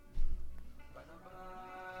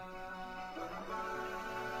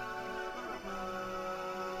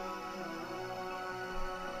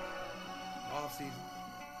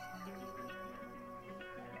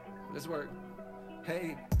Let's work.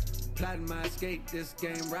 Hey, plotting my escape. This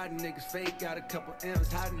game riding niggas fake. Got a couple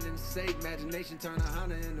M's hiding in the safe. Imagination turn a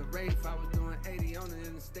Honda in the Wraith. I was doing 80 on it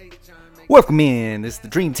in the state. Welcome in. This is the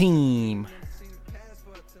Dream Team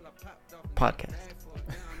podcast.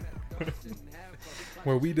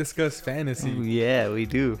 Where we discuss fantasy. Ooh, yeah, we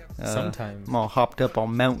do. Sometimes. I'm all hopped up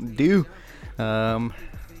on Mountain Dew.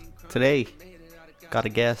 Today, got a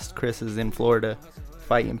guest. Chris is in Florida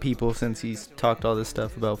fighting people since he's talked all this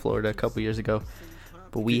stuff about Florida a couple years ago.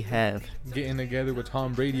 But we have... Getting together with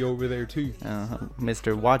Tom Brady over there, too.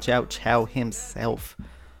 Mr. Watch Out Chow himself.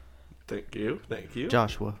 Thank you.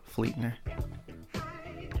 Joshua Fleetner.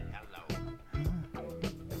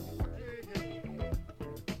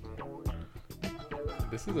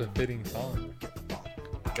 This is a fitting song.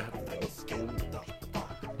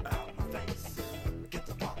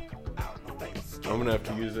 I'm gonna have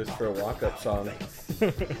to use this for a walk-up song.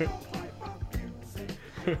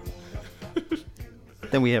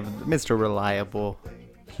 Then we have Mr. Reliable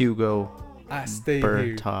Hugo I stay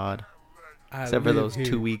here. Bertod. I Except for live those here.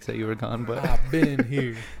 2 weeks that you were gone, but I've been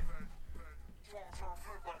here.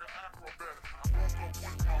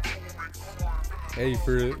 Hey,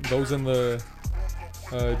 for those in the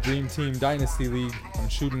Dream Team Dynasty League, I'm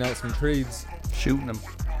shooting out some trades. shooting them.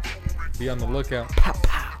 Be on the lookout. Pow,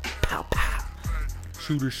 pow, pow, pow.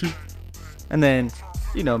 Shoot or shoot. And then,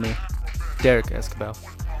 you know me, Derek Escobar.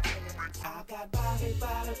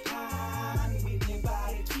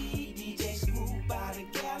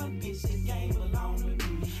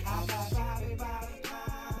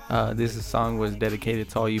 This song was dedicated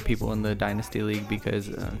to all you people in the Dynasty League because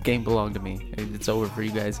game belonged to me. It's over for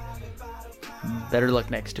you guys. Better luck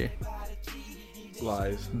next year.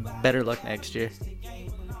 Lies. Better luck next year.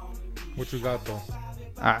 What you got, though?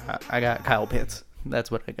 I got Kyle Pitts.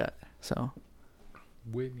 That's what I got. So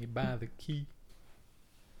Whitney by the key.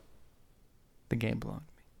 the game belonged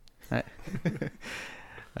to me.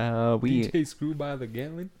 We DJ Screw by the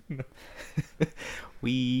gallon.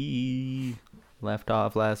 We left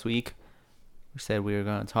off last week. We said we were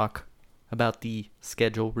going to talk about the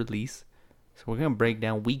schedule release. So we're going to break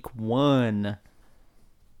down week 1.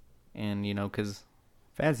 And, you know, because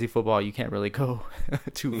fantasy football, you can't really go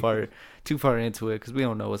too far into it because we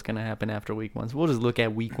don't know what's going to happen after week 1. So we'll just look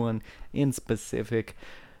at week 1 in specific.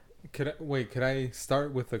 Could I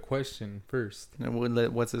start with a question first?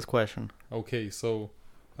 And what's this question? Okay, so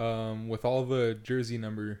with all the jersey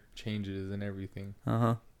number changes and everything,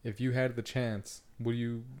 if you had the chance, would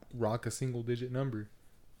you rock a single digit number?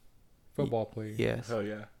 Football player. Yes. Hell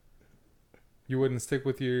yeah. You wouldn't stick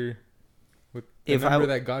with the If number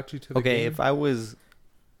that got you to the game? If I was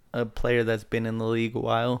a player that's been in the league a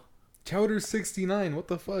while. Chowder's 69. What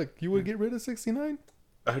the fuck? You would get rid of 69?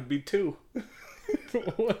 I'd be 2.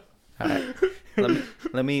 What? All right.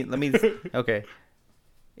 Let me. Okay.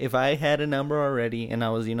 If I had a number already and I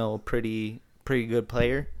was, you know, a pretty good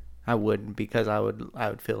player, I wouldn't because I would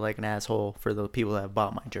feel like an asshole for the people that have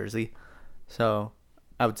bought my jersey. So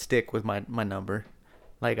I would stick with my number.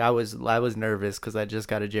 Like I was nervous because I just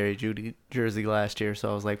got a Jerry Jeudy jersey last year,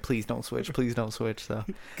 so I was like, please don't switch. So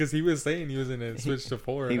Because he was saying he was going to switch to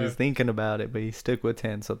 4. he was thinking about it, but he stuck with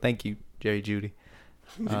 10. So thank you, Jerry Jeudy,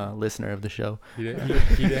 listener of the show. He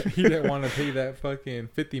didn't want to pay that fucking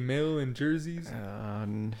 $50 million in jerseys. Yeah.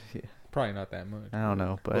 Probably not that much. I don't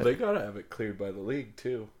know, but Well, they gotta have it cleared by the league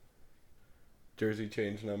too. Jersey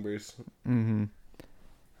change numbers. mm-hmm.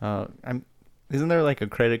 Isn't there like a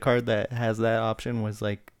credit card that has that option? Was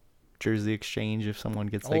like jersey exchange if someone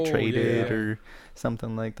gets like traded yeah. or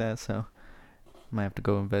something like that. So I might have to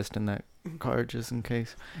go invest in that card just in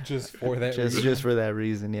case. Just for that Just reason. just for that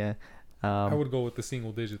reason, yeah. I would go with the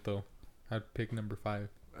single digit though. I'd pick number 5.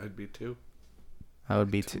 I'd be 2. I would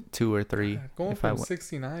be 2 or 3. Going if from I w-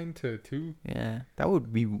 69 to 2. Yeah, that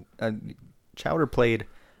would be. Chowder played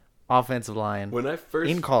offensive line When I first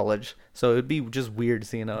in college, so it'd be just weird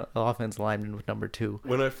seeing an offensive lineman with number 2.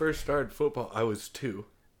 When I first started football, I was 2.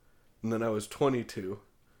 And then I was 22.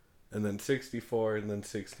 And then 64 and then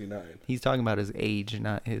 69. He's talking about his age,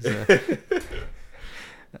 not his.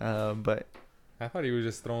 But I thought he was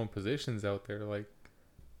just throwing positions out there, like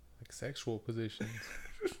sexual positions.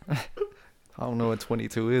 I don't know what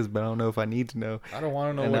 22 is, but I don't know if I need to know. I don't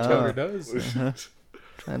want to know I what know. Chowder does.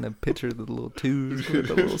 Trying to picture the little 2s with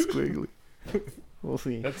the little squiggly. We'll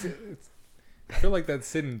see. That's it. I feel like that's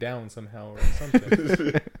sitting down somehow or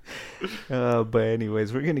something. But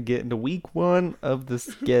anyways, we're going to get into week 1 of the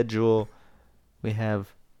schedule. We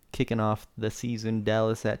have kicking off the season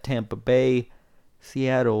Dallas at Tampa Bay,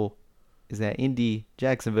 Seattle is at Indy,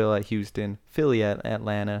 Jacksonville at Houston, Philly at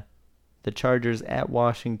Atlanta, the Chargers at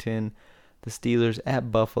Washington, the Steelers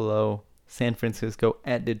at Buffalo, San Francisco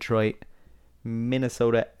at Detroit,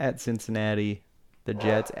 Minnesota at Cincinnati, the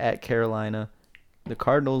Jets at Carolina, the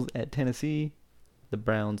Cardinals at Tennessee, the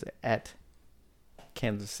Browns at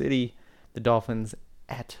Kansas City, the Dolphins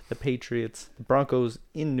at the Patriots, the Broncos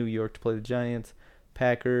in New York to play the Giants,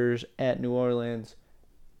 Packers at New Orleans,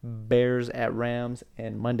 Bears at Rams,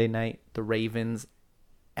 and Monday night, the Ravens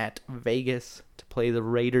at Vegas to play the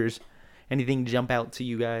Raiders. Anything jump out to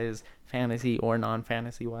you guys, fantasy or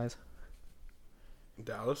non-fantasy wise?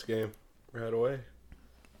 Dallas game right away.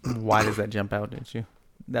 Why does that jump out at you?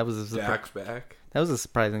 That was Dak's back. That was a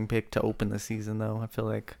surprising pick to open the season, though. I feel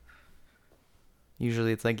like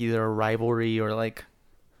usually it's like either a rivalry or like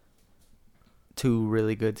two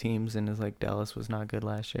really good teams, and it's like Dallas was not good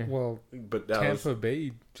last year. Well, But Dallas, Tampa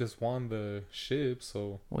Bay just won the ship,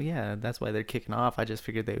 so Well, yeah, that's why they're kicking off. I just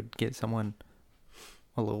figured they would get someone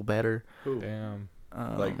a little better. who? damn.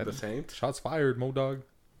 Like the Saints? Shots fired, Mo Dog.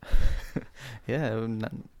 Yeah,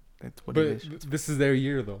 it's what But it is. this is their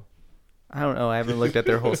year, though. I don't know. I haven't looked at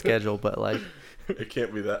their whole schedule, but like It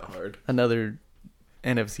can't be that hard. another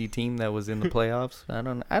NFC team that was in the playoffs. I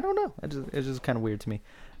don't know. It's just kind of weird to me.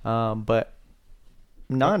 But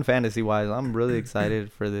non-fantasy wise, I'm really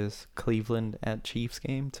excited for this Cleveland at Chiefs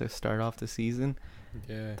game to start off the season.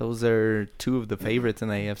 Yeah. Those are two of the favorites in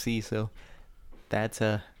the AFC, so that's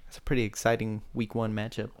a pretty exciting week 1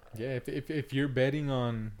 matchup. Yeah, if you're betting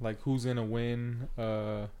on like who's gonna win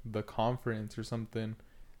the conference or something,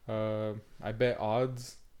 I bet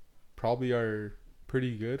odds probably are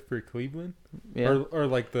pretty good for Cleveland. Yeah. Or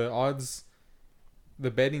like the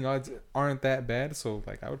betting odds aren't that bad, so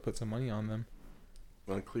like I would put some money on them.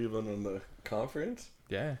 On Cleveland on the conference?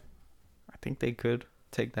 Yeah. I think they could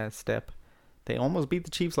take that step. They almost beat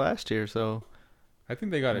the Chiefs last year, so I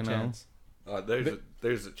think they got a You know. chance.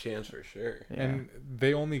 There's a chance for sure. yeah. And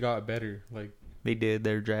they only got better. Like They did.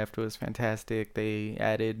 Their draft was fantastic. They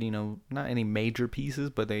added, not any major pieces,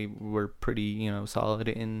 but they were pretty, solid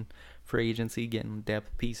in free agency, getting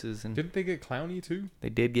depth pieces. And didn't they get Clowney too? they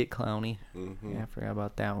did get Clowney. Mm-hmm. Yeah, I forgot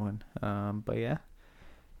about that one. But yeah,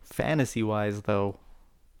 fantasy-wise, though,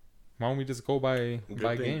 Why don't we just go by Good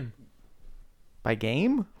thing. game? by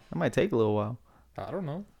game, that might take a little while. I don't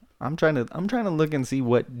know. I'm trying to look and see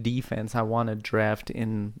what defense I want to draft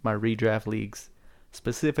in my redraft leagues,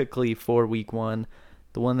 specifically for week 1.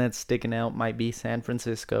 The one that's sticking out might be San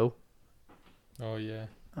Francisco. Oh yeah.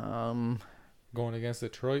 Um, Going against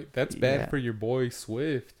Detroit. That's bad Yeah. for your boy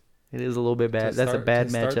Swift. It is a little bit bad. To That's a start- bad to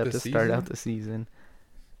start matchup the to start season? out the season.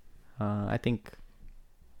 I think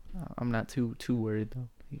I'm not too worried though.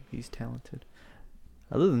 He's talented.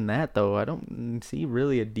 Other than that, though, I don't see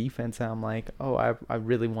really a defense that I'm like, oh, I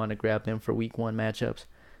really want to grab them for week 1 matchups.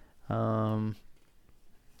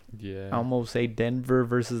 Yeah. I almost say Denver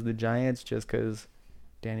versus the Giants just because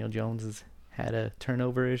Daniel Jones has had a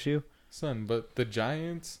turnover issue. Son, but the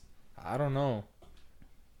Giants, I don't know.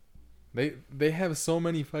 They have so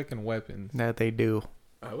many fucking weapons. That they do.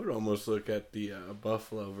 I would almost look at the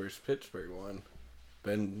Buffalo versus Pittsburgh one.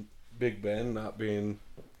 Big Ben not being...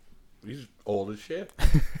 He's old as shit.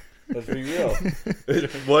 Let's be real.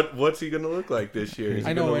 What's he going to look like this year? Is he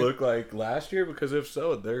I know, going to and- look like last year? Because if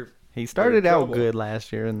so, He started out trouble. good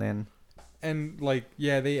last year, and then And like,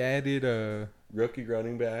 yeah, they added a rookie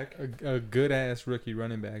running back. good ass rookie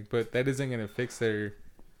running back, but that isn't gonna fix their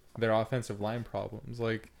offensive line problems.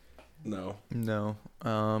 Like, No.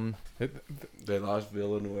 it, They lost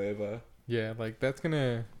Villanueva. yeah, like that's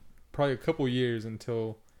gonna probably a couple years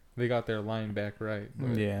until they got their line back right.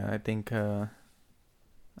 But yeah, I think I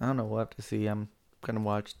don't know. We'll have to see. I'm gonna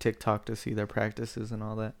watch TikTok to see their practices and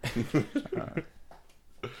all that.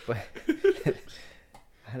 But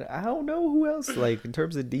I don't know who else. Like in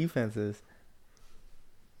terms of defenses,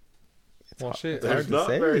 it's Well, shit, it's They're hard to not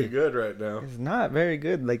say. very good right now. It's not very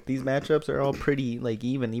good. Like these matchups are all pretty like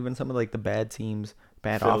even. Even some of like the bad teams,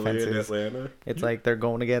 bad Philly and offenses. Atlanta. It's like they're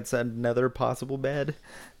going against another possible bad.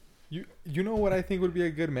 you know what I think would be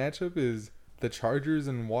a good matchup is the Chargers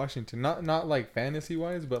and Washington. Not like fantasy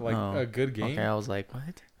wise, but like Oh, a good game. Okay, I was like,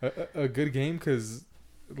 what? A good game because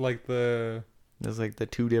like There's like the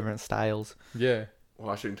two different styles. yeah.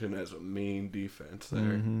 Washington has a mean defense there.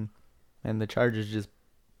 Mm-hmm. And the Chargers just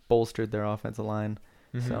bolstered their offensive line.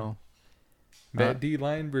 Mhm. So That D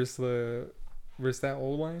line versus that O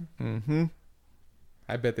line, mm-hmm.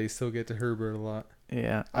 I bet they still get to Herbert a lot.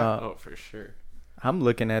 Yeah. Oh, for sure. I'm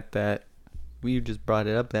looking at that. We just brought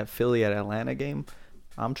it up, that Philly at Atlanta game.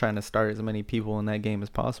 I'm trying to start as many people in that game as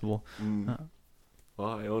possible. Well,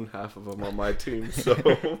 I own half of them on my team,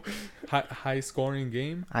 so High scoring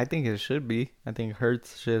game. I think it should be. I think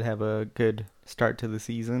Hurts should have a good start to the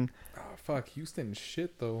season. Fuck, Houston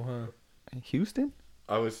shit though, huh? Houston?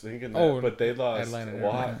 I was thinking that, but they lost Atlanta,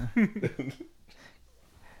 Watt.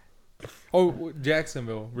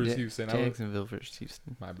 Jacksonville versus Houston. Jacksonville versus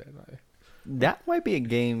Houston. My bad. That might be a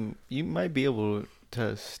game you might be able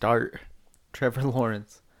to start Trevor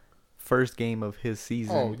Lawrence. First game of his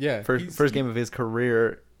season. Oh, yeah. First game of his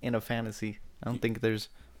career in a fantasy. I don't think there's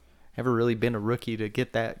ever really been a rookie to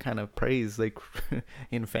get that kind of praise, like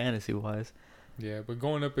in fantasy wise. Yeah, but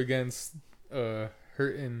going up against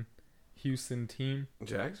hurting Houston team.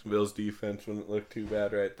 Jacksonville's defense wouldn't look too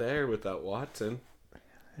bad right there without Watson.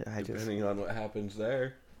 Depending on what happens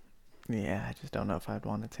there. Yeah, I just don't know if I'd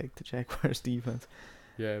want to take the Jaguars defense.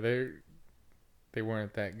 Yeah, they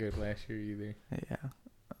weren't that good last year either.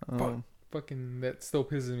 Yeah. Fucking that still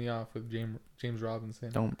pisses me off with James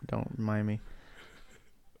Robinson. Don't remind me.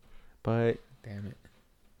 But damn it.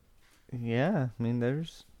 Yeah, I mean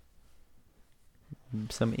there's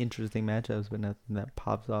some interesting matchups, but nothing that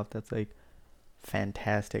pops off that's like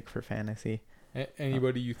fantastic for fantasy.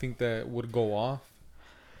 Anybody you think that would go off?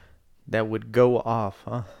 That would go off,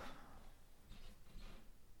 huh?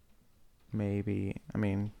 Maybe. I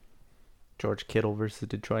mean, George Kittle versus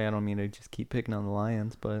Detroit. I don't mean to just keep picking on the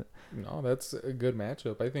Lions, but no, that's a good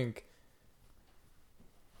matchup. I think.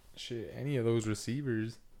 Shit, any of those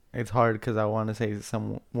receivers. It's hard because I want to say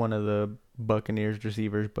one of the Buccaneers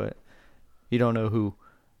receivers, but you don't know who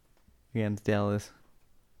against Dallas.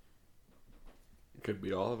 It could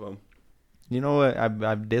be all of them. You know what? I've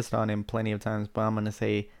dissed on him plenty of times, but I'm gonna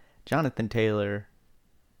say Jonathan Taylor,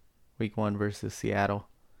 Week 1 versus Seattle.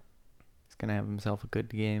 He's gonna have himself a good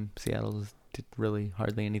game. Seattle did really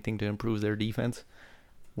hardly anything to improve their defense,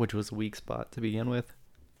 which was a weak spot to begin with.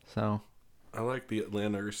 So I like the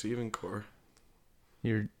Atlanta receiving core.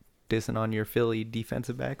 You're dissing on your Philly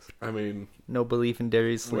defensive backs? I mean, no belief in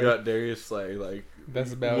Darius Slay. We got Darius Slay. Like,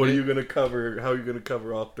 that's about what it. Are you gonna cover? How are you gonna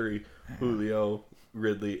cover all three? Julio,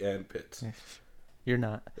 Ridley, and Pitts. You're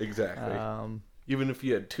not. Exactly. Even if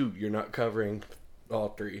you had two, you're not covering all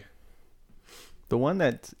three. The one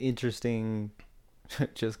that's interesting,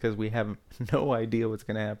 just because we have no idea what's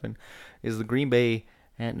going to happen, is the Green Bay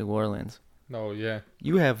at New Orleans. Oh, yeah.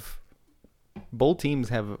 Both teams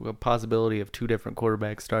have a possibility of two different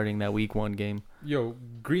quarterbacks starting that Week 1 game. Yo,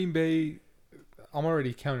 Green Bay, I'm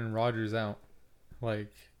already counting Rodgers out.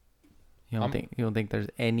 Like, you don't think there's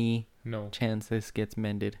any no chance this gets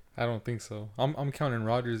mended? I don't think so. I'm counting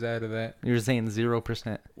Rodgers out of that. You're saying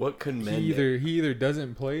 0%. What can mend he either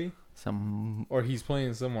doesn't play or he's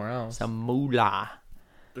playing somewhere else. Some moolah.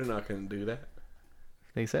 They're not going to do that.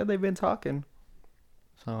 They said they've been talking,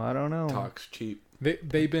 so I don't know. Talk's cheap.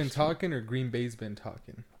 They've been talking, or Green Bay's been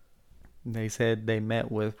talking? They said they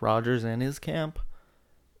met with Rodgers and his camp.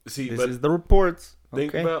 See, this is the reports.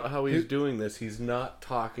 Think about how he's doing this. He's not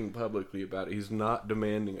talking publicly about it. He's not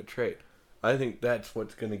demanding a trade. I think that's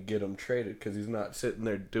what's going to get him traded, because he's not sitting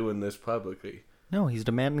there doing this publicly. No, he's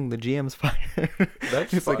demanding the GM's fire.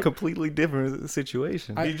 It's a completely different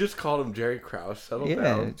situation. He just called him Jerry Krause. Settle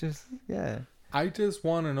down. I just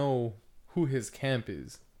want to know who his camp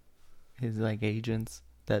is. His agents,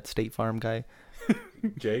 that State Farm guy.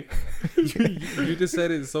 Jake? you just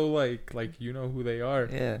said it so like you know who they are.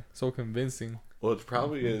 Yeah. So convincing. Well, it's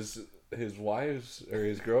probably his wife's or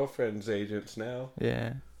his girlfriend's agents now.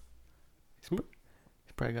 Yeah. He's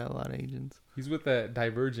probably got a lot of agents. He's with that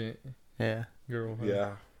Divergent girl. Huh?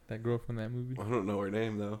 Yeah. That girl from that movie. I don't know her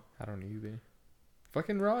name, though. I don't either.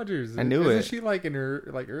 Fucking Rodgers. I knew Isn't she in her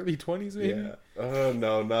early 20s maybe? Yeah. Oh,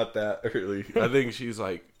 no, not that early. I think she's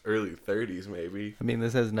early 30s maybe. I mean,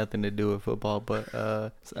 this has nothing to do with football, but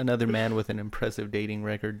another man with an impressive dating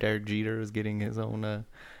record, Derek Jeter, is getting his own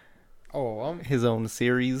his own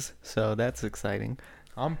series, so that's exciting.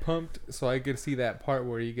 I'm pumped so I get to see that part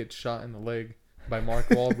where he gets shot in the leg by Mark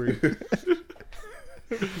Wahlberg.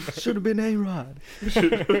 Should have been A-Rod.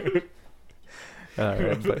 All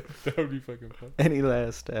right, but that would be fucking fun. Any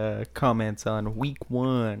last comments on Week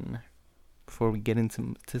 1 before we get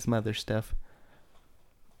into some other stuff?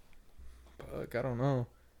 Fuck, I don't know.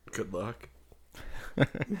 Good luck.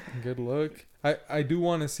 Good luck. I do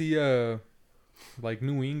want to see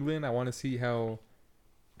New England. I want to see how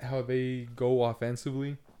they go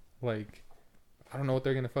offensively. I don't know what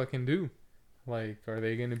they're gonna fucking do. Are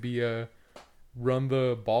they gonna be run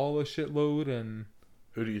the ball a shitload? And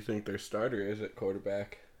who do you think their starter is at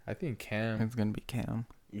quarterback? I think Cam. It's gonna be Cam.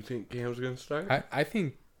 You think Cam's gonna start? I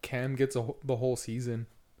think Cam gets the whole season.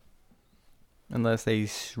 Unless they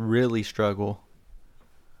really struggle.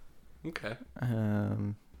 Okay.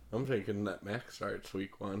 I'm thinking that Max starts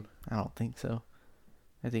Week 1. I don't think so.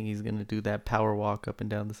 I think he's going to do that power walk up and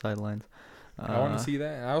down the sidelines. I want to see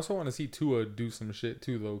that. I also want to see Tua do some shit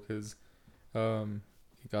too, though, because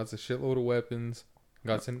he got a shitload of weapons.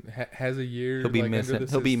 Has a year. He'll be like, missing. under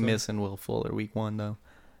the He'll be system. missing Will Fuller week 1 though.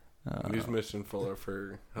 He's missing Fuller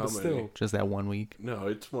for how But many? still. Just that 1 week. No,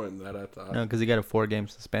 it's more than that. I thought. No, because he got a 4-game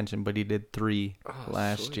suspension, but he did 3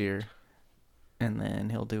 last sweet. year, and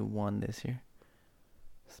then he'll do 1 this year.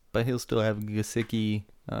 But he'll still have Gesicki,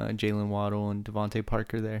 Jalen Waddle, and Devontae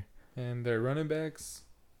Parker there. And their running backs,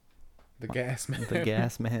 the gas man. The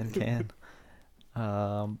gas man can.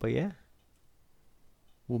 But yeah,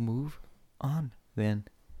 we'll move on then.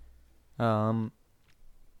 We're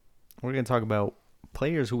gonna talk about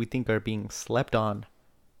players who we think are being slept on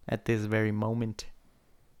at this very moment.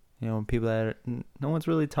 You know, people that no one's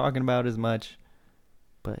really talking about as much,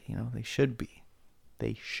 but you know they should be.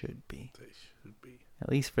 They should be. They should be. At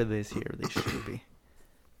least for this year, they should be.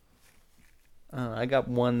 I got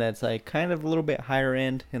one that's like kind of a little bit higher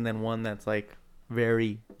end, and then one that's like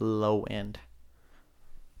very low end.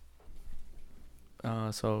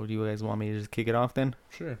 So do you guys want me to just kick it off then?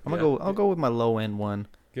 Sure. I'll go with my low end one.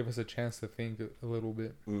 Give us a chance to think a little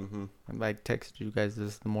bit. Mm-hmm. I texted you guys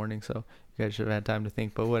this in the morning, so you guys should have had time to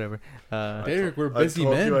think. But whatever. Derek, we're busy I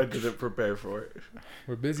told men. you I didn't prepare for it.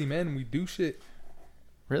 We're busy men. We do shit.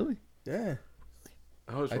 Really? Yeah.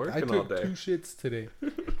 I was I working took all day. 2 shits today.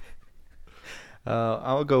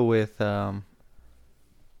 I'll go with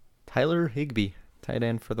Tyler Higbee, tight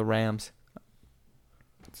end for the Rams.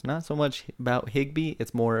 It's not so much about Higbee;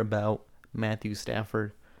 it's more about Matthew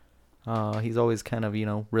Stafford. He's always kind of,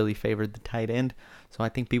 really favored the tight end. So I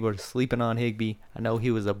think people are sleeping on Higbee. I know he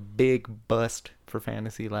was a big bust for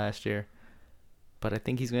fantasy last year, but I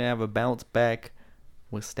think he's going to have a bounce back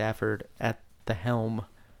with Stafford at the helm.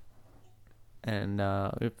 And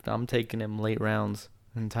if I'm taking him late rounds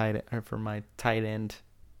and for my tight end,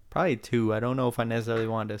 probably 2. I don't know if I necessarily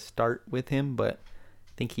want to start with him, but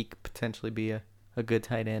I think he could potentially be a good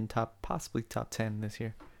tight end, possibly top 10 this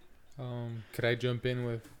year. Could I jump in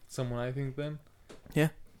with someone I think then? Yeah,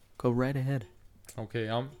 go right ahead. Okay,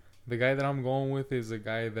 the guy that I'm going with is a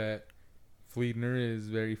guy that Fleetner is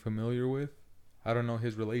very familiar with. I don't know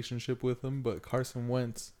his relationship with him, but Carson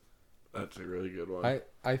Wentz. That's a really good one.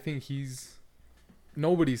 I think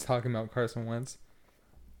nobody's talking about Carson Wentz.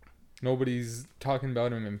 Nobody's talking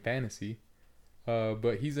about him in fantasy.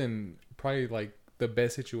 But he's in probably like the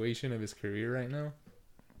best situation of his career right now.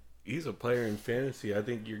 He's a player in fantasy. I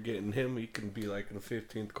think you're getting him. He can be like the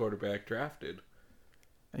 15th quarterback drafted.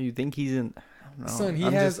 You think he's in? I don't know. Son, he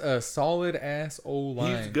has a solid ass O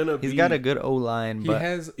line. He's got a good O line, but he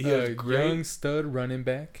has a young stud running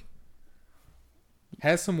back.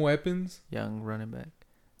 Has some weapons. Young running back.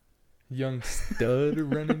 Young stud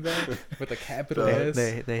running back with a capital S.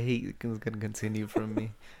 The hate is gonna continue from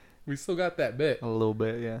me. We still got that bet. A little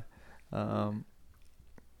bit, yeah.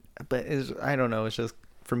 But I don't know. It's just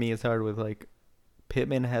for me, it's hard with like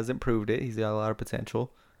Pittman hasn't proved it. He's got a lot of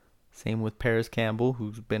potential. Same with Paris Campbell,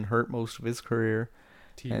 who's been hurt most of his career.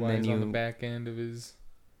 T.Y.'s on the back end of his.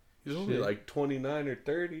 He's only like 29 or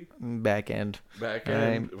 30. Back end. Back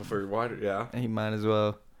end for wide, yeah. He might as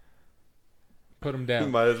well. Put him He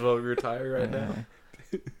down. might as well retire right now.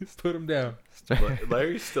 Put him down.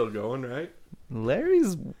 Larry's still going, right?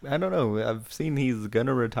 Larry's, I don't know. I've seen he's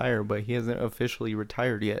gonna retire, but he hasn't officially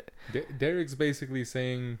retired yet. Derek's basically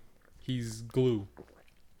saying he's glue.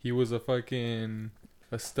 He was a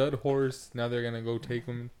stud horse. Now they're gonna go take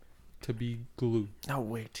him to be glue. Oh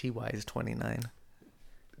wait, Ty is 29.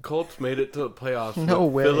 Colts made it to the playoffs No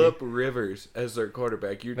with way. Phillip Rivers as their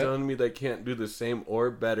quarterback. You're telling me they can't do the same or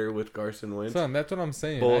better with Carson Wentz? Son, that's what I'm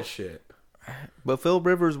saying. Bullshit. But Phil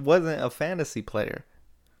Rivers wasn't a fantasy player.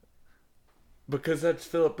 Because that's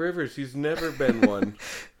Phillip Rivers. He's never been one.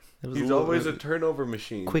 He's always a turnover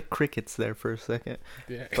machine. Quick crickets there for a second.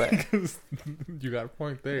 Yeah, But you got a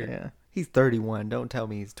point there. yeah, he's 31. Don't tell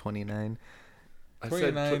me he's 29. I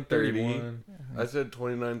 29, said 30. 31. I said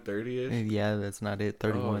 29, 30-ish. Yeah, that's not it.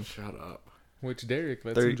 31. Oh, shut up. Which, Derek,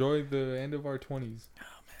 let's 30. enjoy the end of our 20s.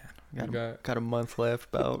 Got a month left.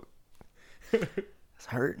 About it's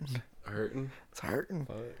hurting. Hurting? It's hurting.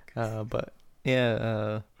 Fuck. But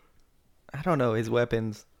yeah, I don't know his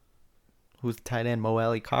weapons. Who's the tight end? Mo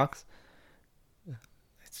Alley Cox. I'm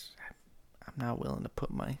not willing to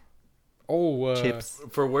put my chips.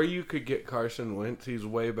 For where you could get Carson Wentz, he's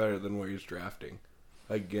way better than where he's drafting.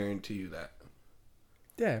 I guarantee you that.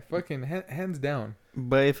 Yeah, fucking hands down.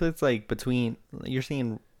 But if it's like between, you're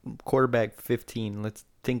seeing quarterback 15. Let's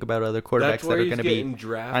think about other quarterbacks that are going to be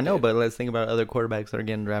drafted. I know, but let's think about other quarterbacks that are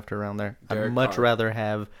getting drafted around there. Derek I'd much Carr. rather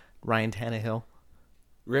have Ryan Tannehill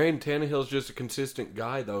Ryan Tannehill's just a consistent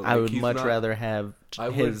guy, though. I Like, would he's much not- rather have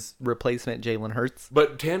his replacement, Jalen Hurts.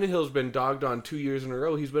 But Tannehill's been dogged on 2 years in a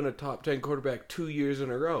row. He's been a top 10 quarterback 2 years in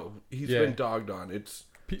a row. He's been dogged on. It's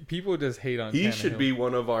People just hate on He Tannehill. should be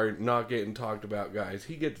one of our not getting talked about guys.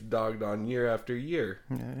 He gets dogged on year after year.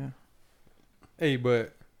 Yeah. Hey,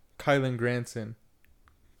 but Kylan Granson.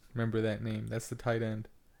 Remember that name. That's the tight end.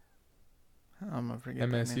 I'm gonna forget.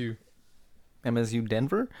 MSU. MSU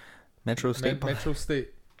Denver? Metro State. Metro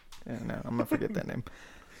State. Yeah, no, I'm gonna forget that name.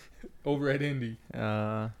 Over at Indy.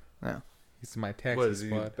 No. He's my taxi What is he,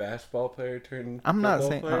 spot. basketball player turned I'm not football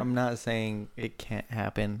saying player? I'm not saying it can't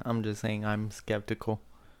happen. I'm just saying I'm skeptical.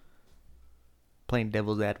 Playing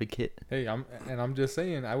devil's advocate. Hey, I'm just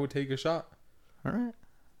saying I would take a shot. All right.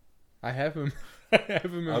 I have him. I have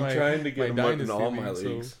him in I'm my trying to get him up in dynasty all my league, so-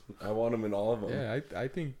 leagues. I want him in all of them. Yeah, I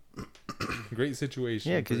think great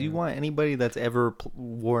situation. Yeah, for because you him. want anybody that's ever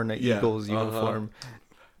worn an Yeah, Eagles uh-huh. uniform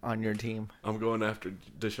on your team. I'm going after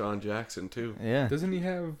Deshaun Jackson, too. Yeah. Doesn't he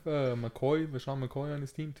have LaShawn McCoy on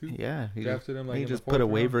his team too? Yeah. He Drafted him like he in the just put a fourth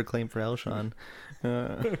round. waiver claim for Elshon.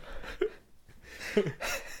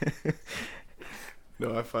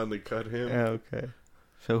 No, I finally cut him. Okay.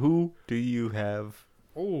 So who do you have?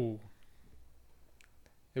 Oh,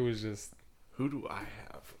 it was just Who do I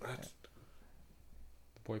have? That's,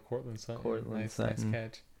 the boy Cortland Sutton. Cortland nice Sutton.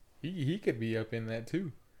 catch. He could be up in that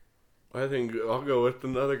too. I think I'll go with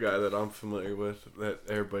another guy that I'm familiar with that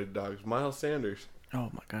everybody dogs, Miles Sanders. Oh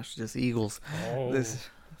my gosh, just Eagles. Oh, This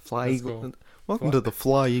Fly let's Eagle. go. Welcome Fly- to the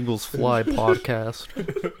Fly Eagles Fly podcast.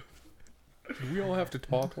 do we all have to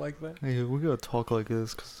talk like that? Hey, we gotta talk like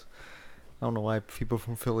this because I don't know why people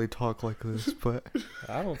from Philly talk like this, but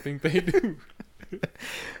I don't think they do.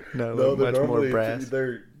 no, we're much more brass.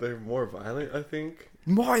 They're more violent, I think.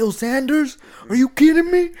 Miles Sanders? Are you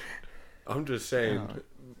kidding me? I'm just saying, Oh.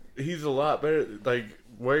 he's a lot better. Like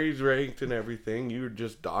where he's ranked and everything, you were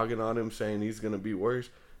just dogging on him, saying he's gonna be worse.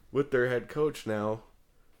 With their head coach now,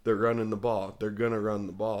 they're running the ball. They're gonna run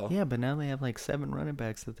the ball. Yeah, but now they have like 7 running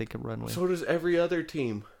backs that they can run with. So does every other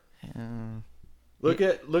team. Yeah. Look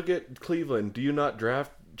at Cleveland. Do you not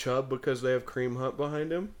draft Chubb because they have Kareem Hunt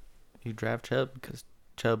behind him? You draft Chubb because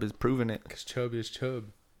Chubb is proving it. Because Chubb is Chubb.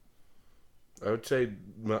 I would say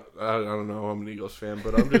I don't know. I'm an Eagles fan,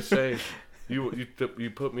 but I'm just saying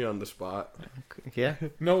you put me on the spot. Yeah.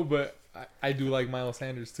 No, but I do like Miles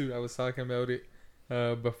Sanders too. I was talking about it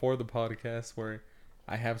before the podcast where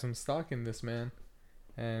I have some stock in this man,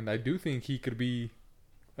 and I do think he could be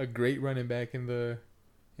a great running back in the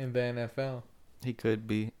NFL. He could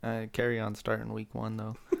be. Carry on starting week 1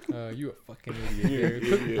 though. You a fucking idiot. You're an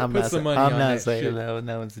Derek. idiot. I'm Put not. some money I'm on not that saying shit. that.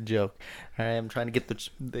 That was a joke. All right, I'm trying to get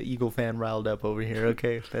the Eagle fan riled up over here.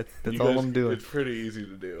 Okay, that's You all guys- I'm doing. It's pretty easy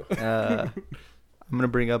to do. I'm gonna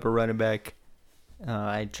bring up a running back.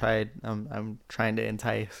 I'm trying to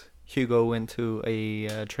entice Hugo into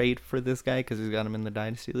a trade for this guy because he's got him in the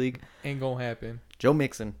dynasty league. Ain't gonna happen. Joe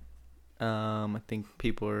Mixon. I think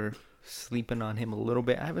people are sleeping on him a little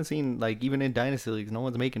bit. I haven't seen like even in dynasty leagues, no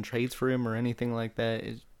one's making trades for him or anything like that.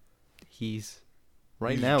 He's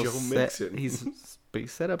right He's now Joe set, Mixon. he's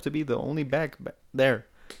set up to be the only back there.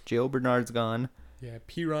 Gio Bernard's gone. Yeah,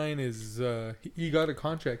 P. Ryan is he got a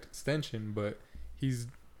contract extension, but he's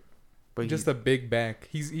But just a big back.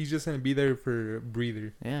 He's just gonna be there for a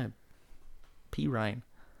breather. yeah. P. Ryan.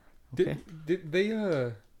 Okay. Did they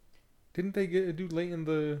didn't they get a dude late in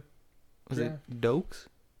the Was draft? it Dokes?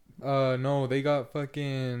 No, they got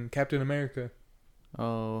fucking Captain America.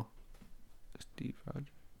 Oh, Steve Rogers.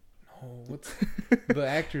 Oh, what's the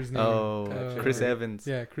actor's name? Oh, Chris Evans.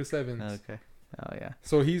 Yeah, Chris Evans. Okay. Oh yeah.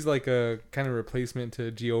 So he's like a kind of replacement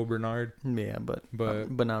to Gio Bernard. Yeah, but But-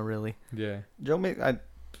 not really. Yeah. Joe Mixon.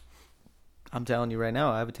 I'm telling you right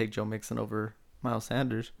now, I would take Joe Mixon over Miles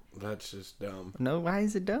Sanders. That's just dumb. No, why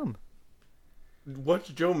is it dumb? What's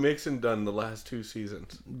Joe Mixon done the last 2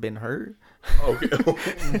 seasons? Been hurt? Okay,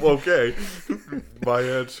 okay. My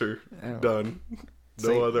answer Oh. done. No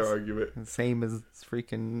Same- other argument. Same as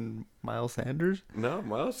freaking Miles Sanders. No,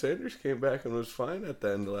 Miles Sanders came back and was fine at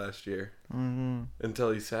the end of last year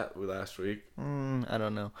until he sat last week. I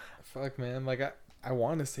don't know. Fuck, man. Like I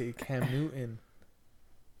want to say Cam Newton.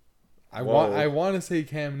 I Whoa. want to say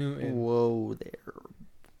Cam Newton. Whoa there.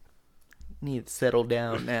 Need to settle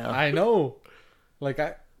down now. I know. Like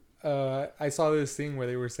I saw this thing where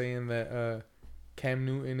they were saying that Cam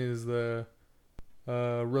Newton is the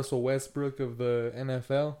Russell Westbrook of the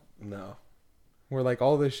NFL. No. Where like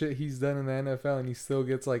all the shit he's done in the NFL and he still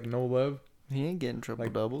gets like no love. He ain't getting triple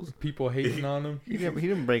Like, doubles. People hating on him. He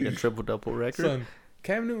didn't break a triple double record Son,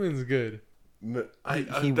 Cam Newton's good. No,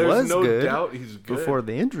 He there's was no good doubt he's good. before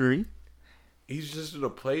the injury. he's just in a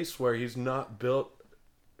place where he's not built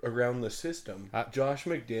around the system. Josh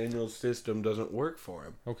McDaniels' system doesn't work for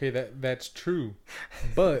him. Okay, that's true.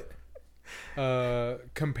 But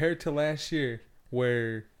compared to last year,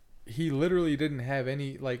 where he literally didn't have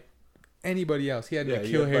anybody else. He had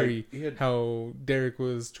N'Keal Harry, how Derek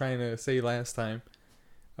was trying to say last time.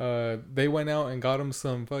 They went out and got him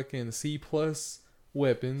some fucking C+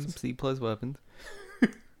 weapons. Some C+ weapons.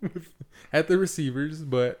 At the receivers,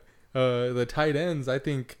 but the tight ends, I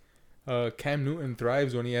think Cam Newton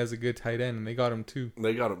thrives when he has a good tight end, and they got him too.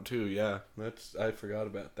 Yeah. I forgot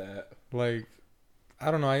about that. Like,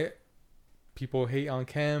 I don't know. People hate on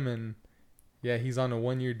Cam, and yeah, he's on a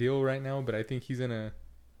 1-year deal right now, but I think he's gonna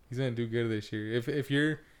do good this year. If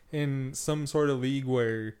you're in some sort of league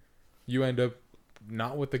where you end up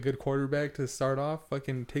not with a good quarterback to start off,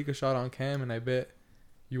 fucking take a shot on Cam, and I bet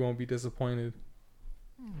you won't be disappointed.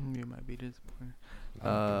 You might be disappointed.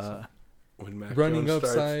 When Mac Running Jones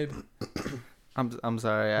upside. I'm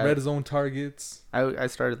sorry. Red zone targets. I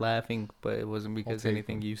started laughing, but it wasn't because Okay.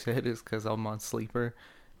 anything you said. It's because I'm on Sleeper,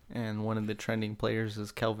 and one of the trending players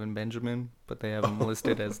is Kelvin Benjamin, but they have him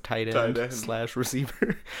listed as tight end /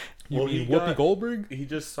 receiver. You mean Whoopi Goldberg? He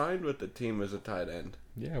just signed with the team as a tight end.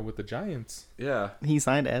 Yeah, with the Giants. Yeah. He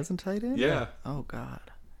signed as a tight end? Yeah. Oh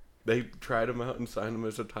God. They tried him out and signed him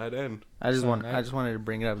as a tight end. I just wanted to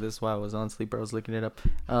bring it up. This is why I was on Sleeper. I was looking it up.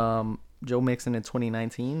 Joe Mixon in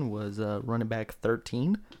 2019 was running back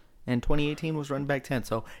 13, and 2018 was running back 10.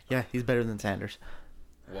 So yeah, he's better than Sanders.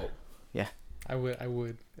 Whoa. Yeah. I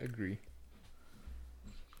would agree.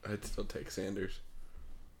 I'd still take Sanders.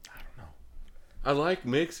 I don't know. I like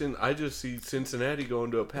Mixon. I just see Cincinnati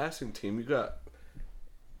going to a passing team. You got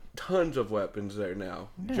tons of weapons there now.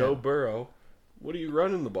 Yeah. Joe Burrow. What are you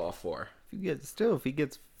running the ball for?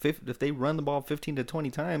 If they run the ball 15 to 20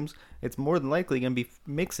 times, it's more than likely going to be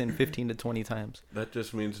Mixon 15 to 20 times. That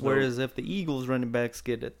just means Whereas if the Eagles running backs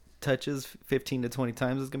get touches 15 to 20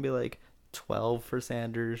 times, it's going to be like 12 for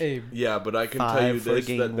Sanders. Hey, yeah, but I can tell you this,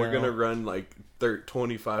 that they're Gainwell. going to run like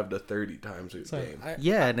 25 to 30 times a game.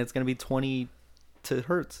 Yeah, and it's going to be 20 to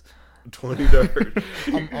Hurts. 20 to Hurts.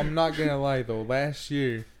 I'm not going to lie, though. Last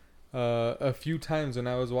year, a few times when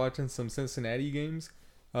I was watching some Cincinnati games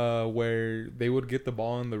where they would get the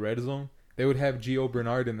ball in the red zone, they would have Gio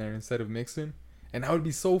Bernard in there instead of Mixon. And I would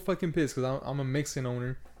be so fucking pissed because I'm a Mixon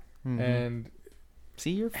owner. Mm-hmm. And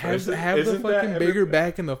see, you're have the fucking bigger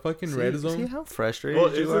back in the fucking red zone. See how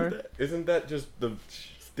frustrated you are? Isn't that just the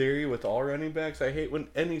theory with all running backs? I hate when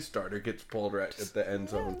any starter gets pulled right at the end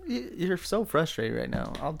zone. You're so frustrated right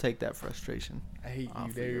now. I'll take that frustration. I hate you,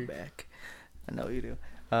 off Derek. your back. I know you do.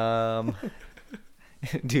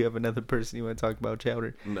 Do you have another person you want to talk about,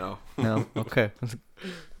 Chowder? No. No? Okay.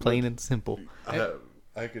 Plain and simple.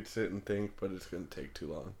 I could sit and think, but it's going to take too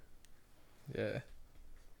long. Yeah.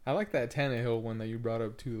 I like that Tannehill one that you brought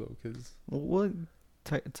up too, though, because...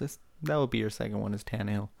 that would be your second one, is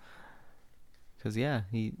Tannehill. Because, yeah,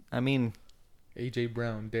 A.J.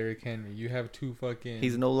 Brown, Derrick Henry, you have two fucking...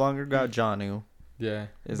 He's no longer got Jonnu. Yeah.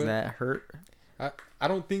 Is that hurt? I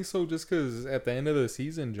don't think so, just because at the end of the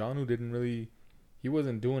season, Jonnu he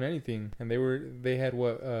wasn't doing anything. And they had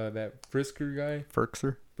that Frisker guy?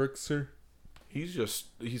 Firkser.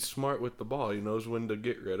 He's smart with the ball. He knows when to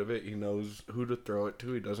get rid of it. He knows who to throw it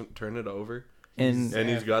to. He doesn't turn it over. And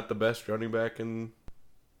he's got the best running back in...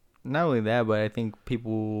 Not only that, but I think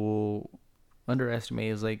people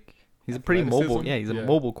underestimate is he's a pretty mobile. Yeah, he's a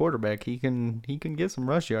mobile quarterback. He can get some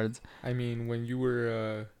rush yards. I mean, when you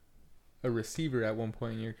were a receiver at one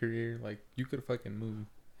point in your career, you could fucking move.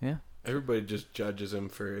 Yeah. Everybody just judges him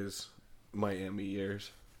for his Miami years.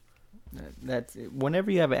 That's whenever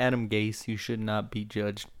you have Adam Gase, you should not be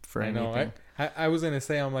judged for anything. I was gonna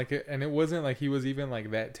say and it wasn't like he was even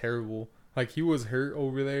that terrible. He was hurt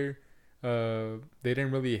over there. They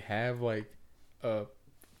didn't really have a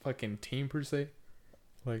fucking team per se.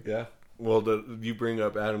 Yeah. Well, you bring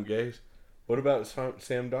up Adam Gase. What about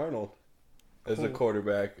Sam Darnold as a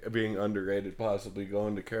quarterback being underrated, possibly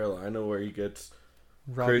going to Carolina where he gets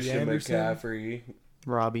Christian McCaffrey,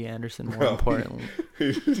 Robbie Anderson, more importantly.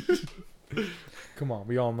 Come on,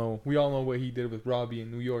 we all know what he did with Robbie in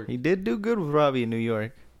New York. He did do good with Robbie in New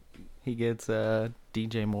York. He gets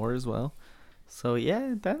DJ Moore as well. So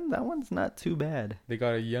yeah, that one's not too bad. They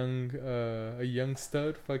got a young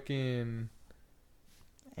stud, fucking,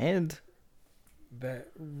 and that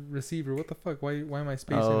receiver. What the fuck? Why am I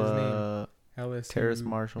spacing his name? LSU Terrace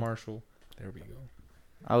Marshall. There we go.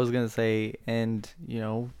 I was gonna say, and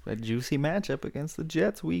a juicy matchup against the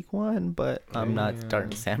Jets week 1, but I'm not Damn.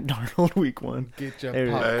 starting Sam Darnold week 1. Get your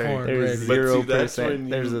There's- popcorn There's ready. 0%.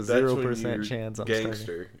 There's a that's when 0% you're chance I'm starting.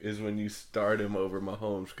 gangster is when you start him over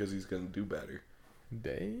Mahomes because he's gonna do better.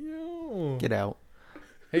 Damn. Get out.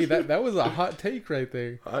 Hey, that was a hot take right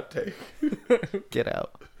there. Hot take. Get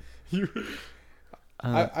out. You,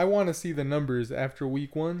 I want to see the numbers after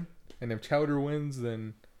week 1, and if Chowder wins,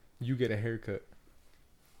 then you get a haircut,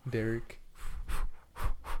 Derek.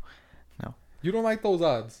 No. You don't like those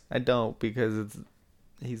odds. I don't because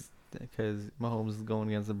Mahomes is going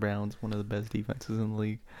against the Browns, one of the best defenses in the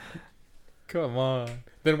league. Come on.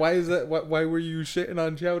 Then why is that? Why were you shitting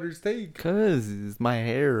on Chowder's take? Cause it's my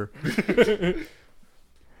hair.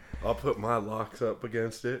 I'll put my locks up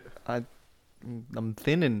against it. I'm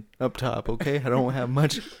thinning up top. Okay, I don't have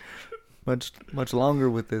much longer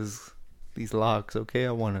with these locks. Okay,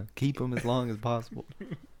 I want to keep them as long as possible.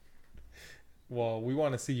 Well, we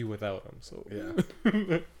want to see you without them. So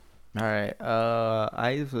Yeah. All right.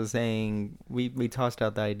 I was saying we tossed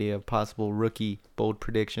out the idea of possible rookie bold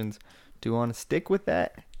predictions. Do you want to stick with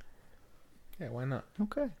that? Yeah, why not?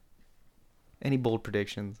 Okay. Any bold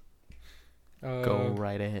predictions? Go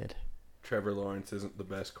right ahead. Trevor Lawrence isn't the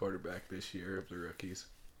best quarterback this year of the rookies.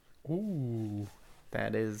 Ooh.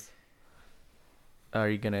 That is. Are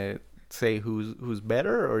you gonna say who's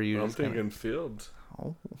better, or are you? I'm just gonna... thinking Fields.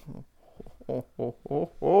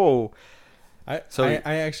 Oh. I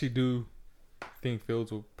actually do think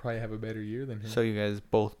Fields will probably have a better year than him. So you guys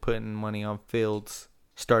both putting money on Fields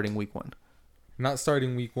starting week 1? Not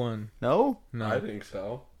starting week 1. No, No. I think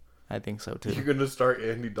so. I think so You're too. gonna start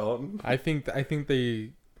Andy Dalton? I think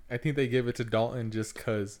they give it to Dalton just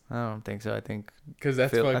cause I don't think so. I think that's I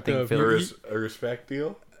fucked think up. Fields- A respect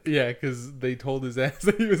deal? Yeah, because they told his ass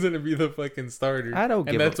that he was gonna be the fucking starter. I don't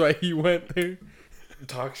and give that's a... why he went there.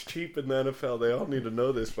 Talks cheap in the NFL. They all need to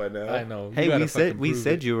know this by now. I know. You Hey, gotta we said fucking prove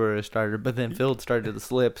it. you were a starter, but then Fields started to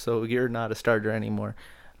slip, so you're not a starter anymore.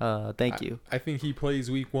 Thank you. I think he plays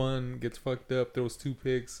week 1, gets fucked up, throws 2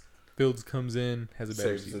 picks. Fields comes in, has a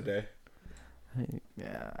better Saves the season. day.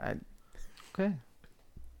 Yeah.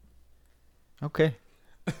 Okay.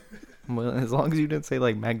 Well, as long as you didn't say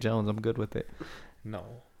like Mac Jones, I'm good with it. No,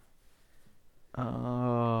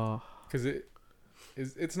 Oh. because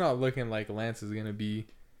it's not looking like Lance is gonna be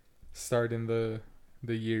starting the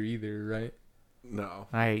year either, right? No.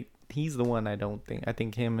 He's the one I don't think. I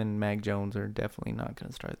think him and Mac Jones are definitely not going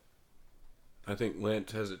to start. I think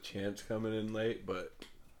Lance has a chance coming in late, but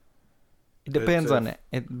It depends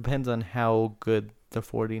on how good the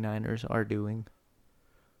 49ers are doing.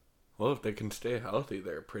 well, if they can stay healthy,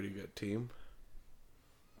 they're a pretty good team.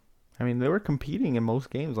 I mean, they were competing in most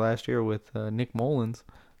games last year with Nick Mullins.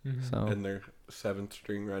 Mm-hmm. So And they're 7th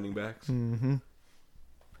string running backs. Mm-hmm.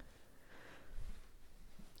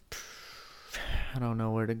 I don't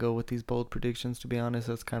know where to go with these bold predictions, to be honest.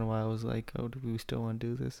 That's kind of why I was like, oh, do we still want to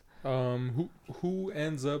do this? Who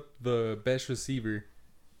ends up the best receiver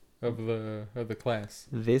of the class?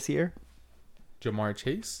 This year? Jamar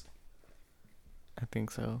Chase? I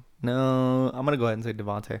think so. No, I'm going to go ahead and say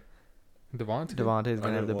Devontae. Devontae? Devontae's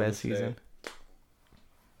going to have the didn't wanna best say season.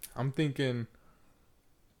 I'm thinking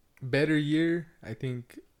better year. I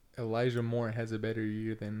think Elijah Moore has a better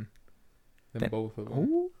year than both of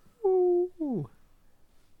them. Ooh.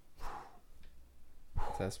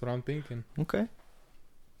 That's what I'm thinking. Okay.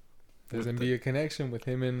 There's going to be a connection with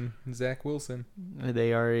him and Zach Wilson.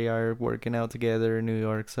 They already are working out together in New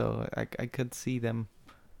York, so I could see them.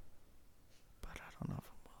 But I don't know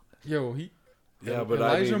if Yo, But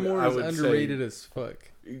Elijah I mean, Moore I is would underrated say as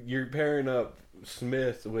fuck. you're pairing up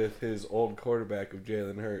Smith with his old quarterback of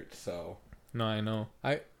Jalen Hurts, so No, I know.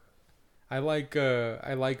 I like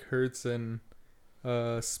Hurts and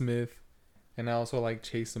Smith, and I also like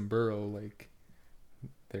Chase and Burrow. Like,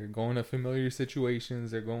 they're going to familiar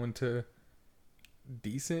situations. They're going to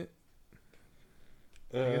decent.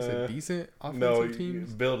 I guess a decent offensive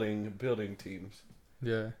teams. building teams.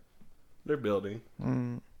 Yeah, They're building.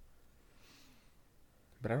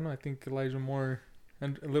 but I don't know. I think Elijah Moore a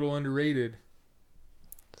little underrated,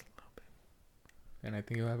 and I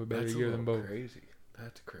think he'll have a better That's year than both. Crazy.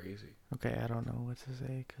 That's crazy. Okay, I don't know what to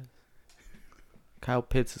say because Kyle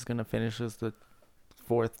Pitts is going to finish as the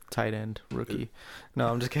 4th tight end rookie. No,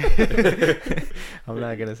 I'm just kidding. I'm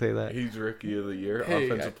not going to say that. He's rookie of the year, Hey,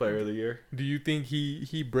 offensive player of the year. Do you think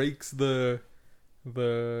he breaks the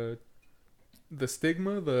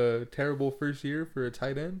stigma, the terrible first year for a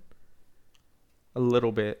tight end? A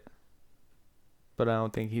little bit. But I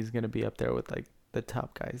don't think he's going to be up there with like the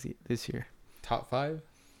top guys this year. Top 5?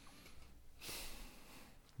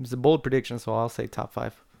 It's a bold prediction, so I'll say top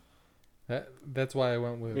 5. That's why I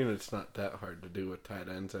went I with. mean, it's not that hard to do with tight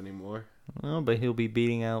ends anymore. Well, but he'll be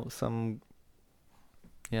beating out some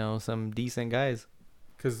decent guys.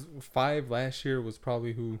 Because 5 last year was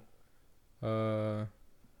probably who? Mark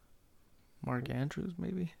Andrews,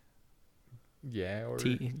 maybe. Yeah, or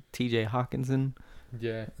T.J. Hawkinson.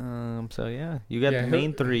 yeah. So yeah, you got the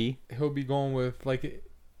main 3. He'll be going with like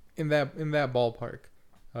in that ballpark.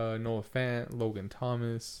 Noah Fant, Logan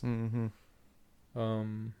Thomas. Mm-hmm.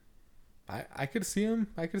 I could see him.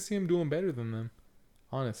 I could see him doing better than them,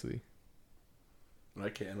 honestly. I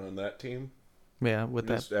can on that team. Yeah, with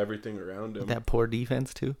Just everything around him. that poor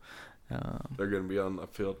defense too. They're going to be on the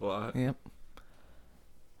field a lot. Yep.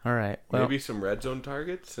 All right. Well, Maybe some red zone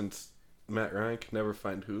targets since Matt Ryan can never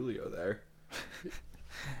find Julio there.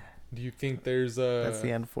 Do you think there's that's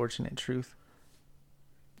the unfortunate truth.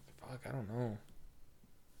 Fuck, I don't know.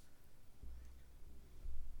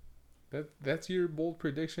 That's your bold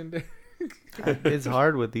prediction there. It's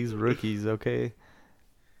hard with these rookies. Okay.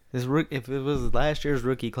 If it was last year's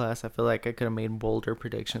rookie class, I feel like I could have made bolder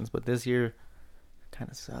predictions, but this year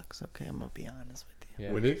kind of sucks. Okay, I'm gonna be honest with you.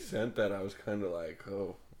 Yeah, When you sent that, I was kind of like,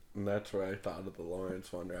 oh, and that's where I thought of the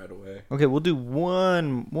Lawrence one right away. Okay, we'll do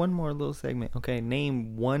one more little segment. Okay,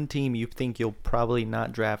 name one team you think you'll probably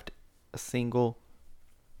not draft a single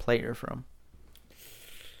player from.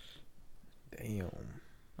 Damn.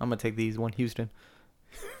 I'm gonna take these one. Houston.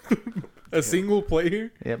 A single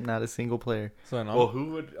player? Yep, not a single player. So Well,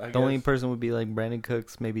 who would, I The guess, only person would be like Brandon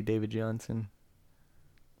Cooks, maybe David Johnson,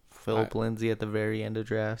 Philip Lindsay at the very end of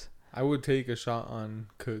drafts. I would take a shot on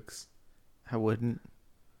Cooks. I wouldn't,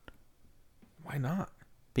 Why not?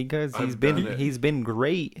 because I've done it. he's been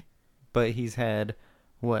great, but he's had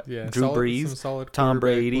what? Yeah, Drew some Brees, solid Tom quarterback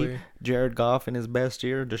Brady, play. Jared Goff in his best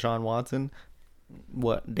year, Deshaun Watson,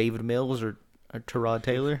 what? David Mills or Tyrod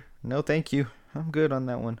Taylor? No, thank you. I'm good on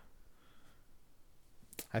that one.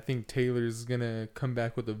 I think Taylor's gonna come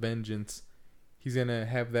back with a vengeance. He's gonna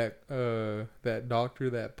have that doctor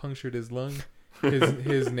that punctured his lung,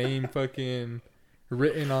 his name fucking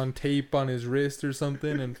written on tape on his wrist or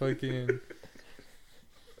something, and fucking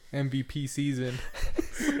MVP season.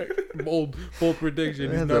 bold prediction.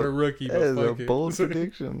 He's That's not a rookie, That but is a fuck it. bold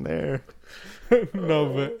prediction there.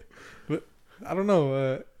 No, but I don't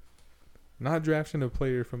know. Not drafting a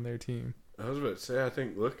player from their team. I was about to say, I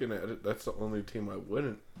think looking at it, that's the only team I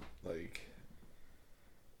wouldn't, like,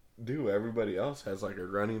 do. Everybody else has, like, a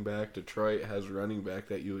running back. Detroit has a running back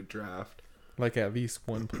that you would draft. Like at least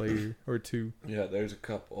one player or two. Yeah, there's a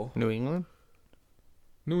couple. New England?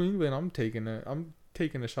 New England, I'm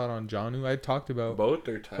taking a shot on Jonnu. I talked about Both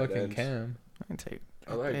their tight fucking ends. Cam. I can take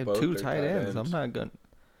I like have both two their tight ends. I'm not gonna.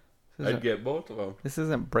 I'd get both of them. This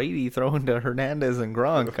isn't Brady throwing to Hernandez and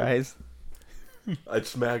Gronk, guys. I'd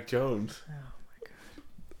smack Jones.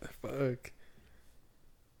 Fuck.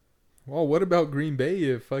 Well, what about Green Bay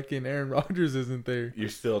if fucking Aaron Rodgers isn't there? You're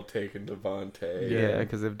still taking Devontae. Yeah,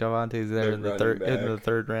 because if Devontae's there Their in the running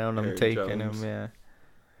third round, I'm Aaron taking Jones. him. Yeah.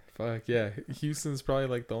 Fuck yeah. Houston's probably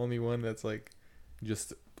like the only one that's like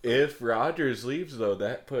just If Rodgers leaves, though,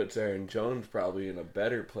 that puts Aaron Jones probably in a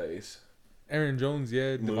better place. Aaron Jones,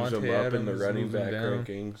 yeah, Moves him Devontae up Adams in the running moves him back down.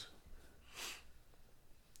 rankings.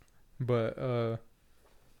 But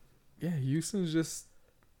yeah, Houston's just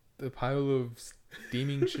a pile of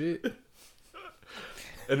steaming shit.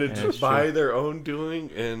 And it's that's by true. their own doing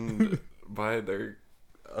and by their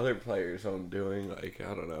other players' own doing. Like,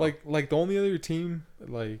 I don't know. Like the only other team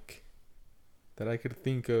like that I could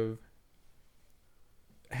think of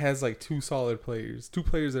has like two solid players, two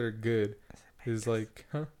players that are good. Is like,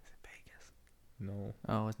 huh? Is it Vegas? No.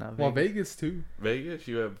 Oh, it's not Vegas. Well, Vegas too, Vegas,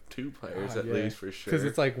 you have two players at yeah. least for sure. because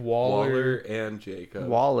it's like Waller and Jacob.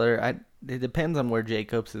 Waller. It depends on where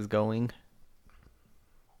Jacobs is going.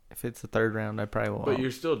 If it's the third round, I probably won't. But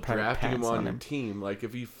you're still probably drafting him pass on on your him. team. Like,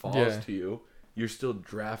 if he falls Yeah. to you, you're still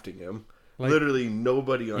drafting him. Like- Literally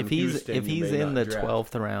nobody on If he's Houston if you he's may in not the draft.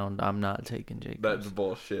 12th round, I'm not taking Jacobs. That's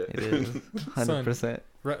bullshit. It is 100%.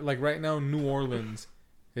 right now, New Orleans,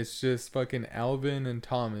 it's just fucking Alvin and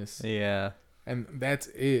Thomas, Yeah. and that's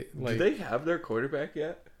it. Do Like they have their quarterback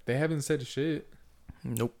yet? they haven't said shit.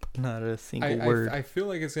 Nope. Not a single word. I feel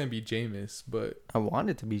like it's gonna be Jameis, but I want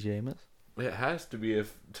it to be Jameis. It has to be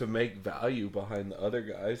if to make value behind the other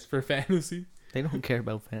guys. for fantasy, They don't care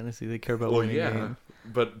about fantasy. They care about Well, winning yeah, games.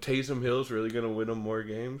 but Taysom Hill's really gonna win them more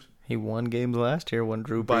games He won games last year when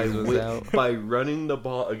Drew Brees was out. by running the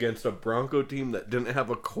ball against a Bronco team that didn't have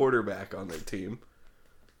a quarterback on their team.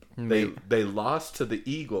 They lost to the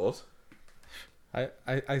Eagles.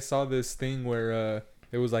 I saw this thing where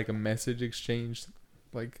it was like a message exchange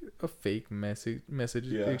like a fake message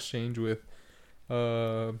Yeah. exchange with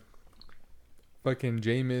fucking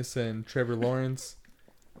Jameis and Trevor Lawrence,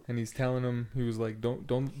 and he's telling him, he was like,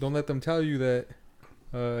 don't let them tell you that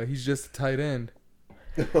he's just a tight end.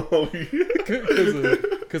 Oh, yeah.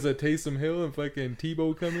 Because of Taysom Hill and fucking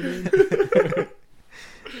Tebow coming in.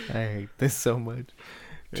 I hate this so much.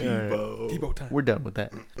 Tebow. Tebow time. We're done with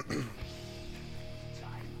that.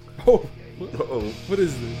 Oh, Uh-oh. what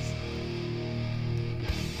is this?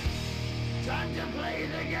 Time to play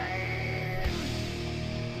the game.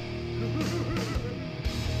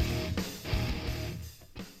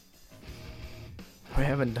 We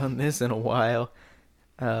haven't done this in a while.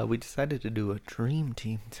 We decided to do a dream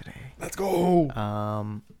team today. Let's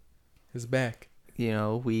go. It's back. You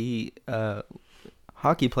know, we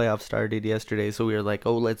hockey playoffs started yesterday, so we were like,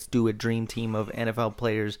 oh, let's do a dream team of NFL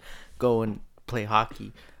players go and play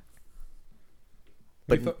hockey.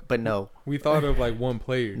 But no. We thought of like one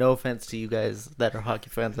player. No offense to you guys that are hockey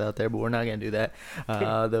fans out there, but we're not gonna do that.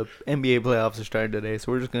 The NBA playoffs are starting today,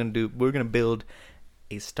 so we're gonna build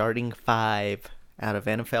a starting 5 out of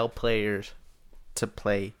NFL players to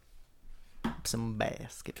play some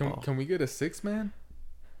basketball. Can we get a 6-man?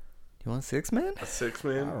 You want 6-man? A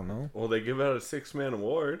 6-man? I don't know. Well, they give out a 6-man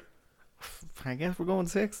award. I guess we're going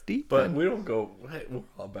 6 deep. But then. we don't go... We're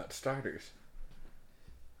all about starters.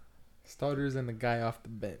 Starters and the guy off the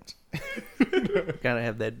bench. Gotta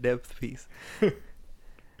have that depth piece.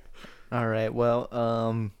 All right.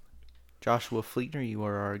 Well, Joshua Fleetner, you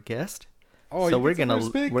are our guest. Oh, So he we're gets the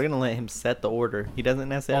first pick? gonna let him set the order. He doesn't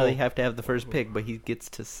necessarily Oh. have to have the first pick, but he gets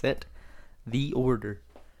to set the order.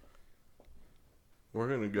 We're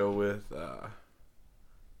going to go with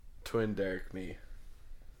twin Derek me.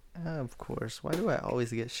 Of course. Why do I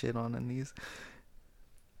always get shit on in these?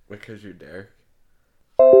 Because you're Derek.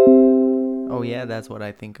 Oh yeah, that's what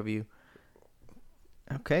I think of you.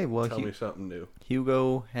 Okay, well, Tell me something new.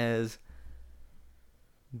 Hugo has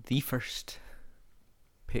the first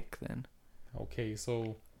pick then. Okay,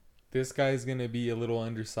 so this guy's going to be a little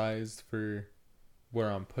undersized for where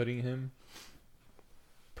I'm putting him.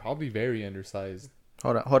 Probably very undersized.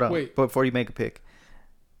 Hold on. Wait. Before you make a pick.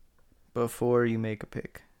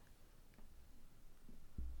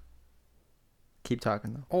 Keep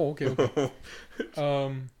talking though. Oh, okay.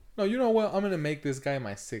 No, you know what? I'm going to make this guy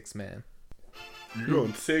my 6-man. You're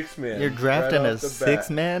going 6-man. You're drafting right a off the bat.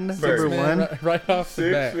 6-man, number Six-man one. right off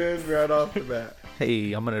the bat. 6-man right off the bat.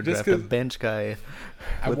 Hey, I'm gonna Just draft a 'cause bench guy.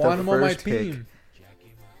 I with want the him on my first pick. team.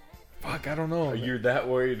 Fuck, I don't know. You're that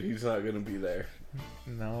worried he's not going to be there.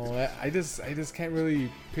 No, I just can't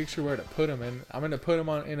really picture where to put him, and I'm gonna put him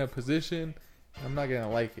in a position. I'm not gonna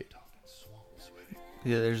like it.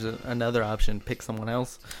 Yeah, there's another option. Pick someone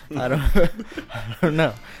else. I don't. I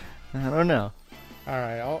don't know. All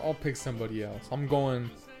right, I'll pick somebody else. I'm going.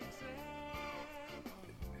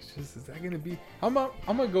 It's just, is that gonna be? I'm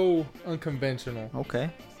gonna go unconventional. Okay.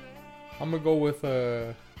 I'm gonna go with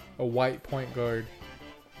a white point guard.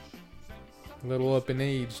 A little up in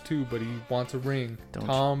age too, but he wants a ring. Don't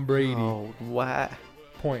Tom Brady, Oh, what?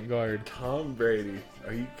 point guard, Tom Brady.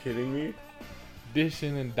 Are you kidding me?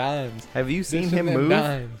 dishing and dimes. Have you seen Dishing him them move?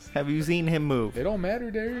 dimes. Have you seen him move? It don't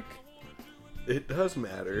matter, Derek. It does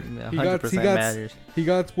matter. 100% matters. He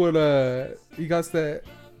got that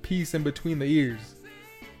piece in between the ears.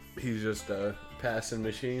 He's just a passing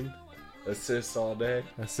machine. Assists all day.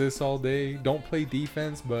 Assists all day. Don't play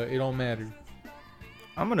defense, but it don't matter.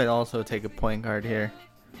 I'm gonna also take a point guard here,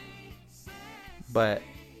 but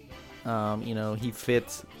he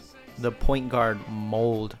fits the point guard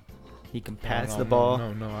mold. He can pass the ball.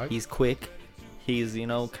 No. He's quick. He's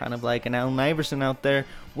kind of like an Allen Iverson out there.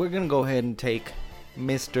 We're gonna go ahead and take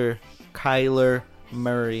Mr. Kyler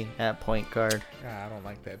Murray at point guard. I don't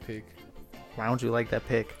like that pick. Why don't you like that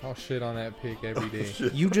pick? I'll shit on that pick every day.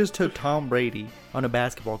 You just took Tom Brady on a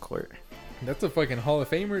basketball court. That's a fucking Hall of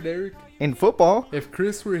Famer, Derek. In football? If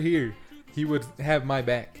Chris were here, he would have my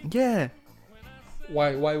back. Yeah.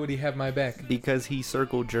 Why would he have my back? Because he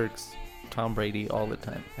circle jerks Tom Brady all the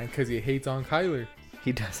time. And because he hates on Kyler.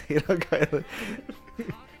 He does hate on Kyler.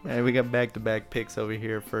 And we got back-to-back picks over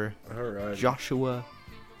here for All right. Joshua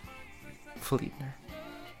Fleetner.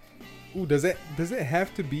 Ooh, does it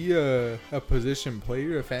have to be a position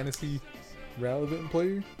player, a fantasy relevant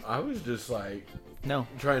player? I was just like No.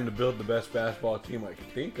 trying to build the best basketball team I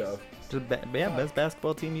could think of. Best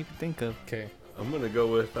basketball team you can think of. Okay. I'm going to go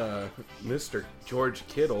with Mr. George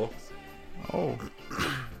Kittle. Oh.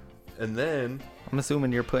 And then I'm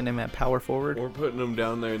assuming you're putting him at power forward. we're putting him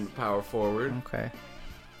down there in the power forward. Okay.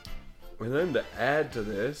 And then to add to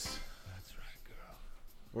this,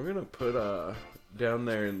 we're going to put down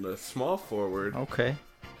there in the small forward, Okay.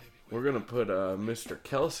 we're gonna put Mr.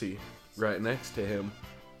 Kelsey right next to him.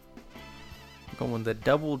 Going the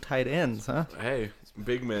double tight ends, huh? Hey,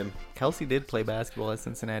 big man. Kelsey did play basketball at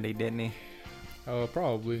Cincinnati, didn't he?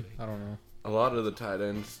 Probably. I don't know. A lot of the tight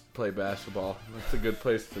ends play basketball. That's a good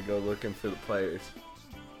place to go looking for the players.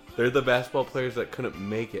 They're the basketball players that couldn't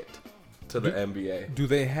make it to the NBA. Do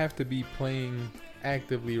they have to be playing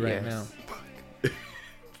actively right Yes. now?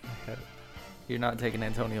 You're not taking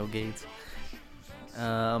Antonio Gates.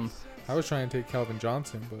 I was trying to take Calvin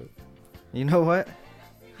Johnson, but You know what?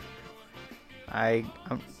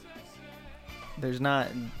 There's not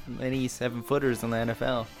any 7-footers in the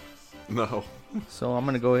NFL. No. So I'm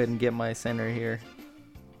going to go ahead and get my center here.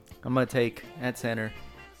 I'm going to take at center.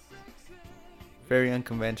 Very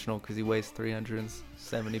unconventional because he weighs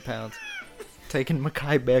 370 pounds. Taking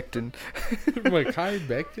Mekhi Becton. Mekhi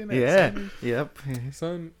Becton. At Yeah. center? Yep.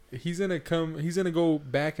 Son, he's gonna go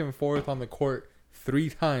back and forth on the court 3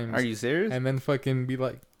 times. Are you serious? And then fucking be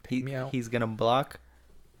like, take me out. He's going to block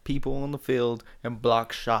people on the field and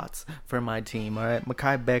block shots for my team. All right.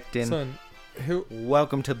 Mekhi Becton. Son,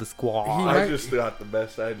 Welcome to the squad. I just got the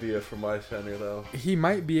best idea for my center, though. he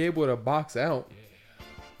might be able to box out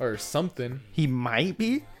or something. He might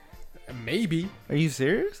be. Maybe Are you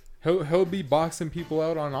serious? he'll be boxing people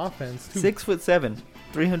out on offense too. 6'7",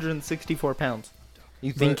 364 pounds.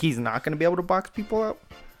 You think But- he's not going to be able to box people out?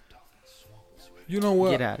 You know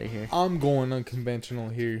what? Get out of here. I'm going unconventional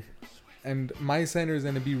here, and my center is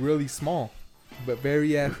gonna be really small, but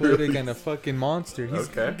very athletic and a fucking monster. He's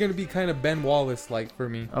Okay. gonna be kind of Ben Wallace like for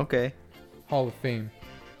me. Okay. Hall of Fame.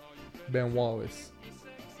 Ben Wallace.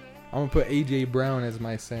 I'm gonna put AJ Brown as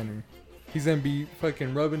my center. He's gonna be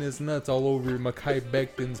fucking rubbing his nuts all over Mekhi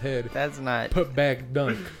Becton's head. That's not. Put back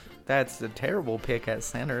dunk. That's a terrible pick at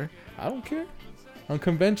center. I don't care.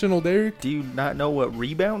 Unconventional, Derek. Do you not know what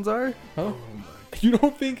rebounds are? Huh? You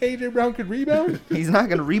don't think AJ Brown could rebound? He's not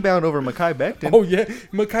going to rebound over Mekhi Becton. Oh yeah,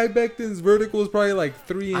 Mekhi Becton's vertical is probably like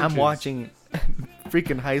 3 inches. I'm watching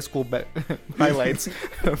freaking high school highlights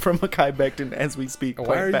from Mekhi Becton as we speak.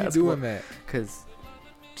 Why are you doing that? Because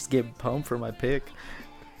just get pumped for my pick.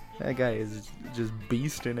 That guy is just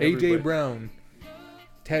beasting AJ everybody. Brown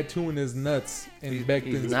tattooing his nuts in He's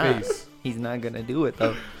Becton's not. face. He's not going to do it,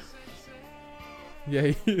 though.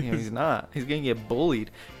 Yeah, He's not. He's going to get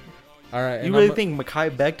bullied. All right. You really think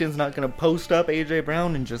Mekhi Becton's not going to post up AJ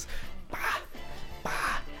Brown and just...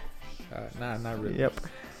 Nah, not really. Yep.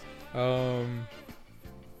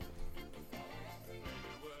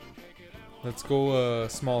 Let's go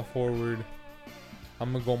small forward.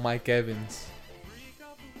 I'm gonna go Mike Evans.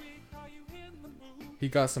 He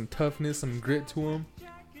got some toughness, some grit to him.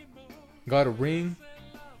 Got a ring.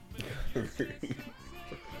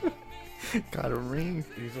 Got a ring.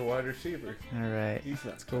 He's a wide receiver. All right. He's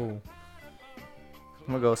not. Let's go. I'm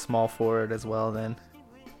going to go small forward as well then.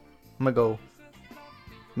 I'm going to go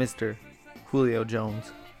Mr. Julio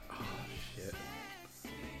Jones. Shit.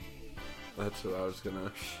 That's what I was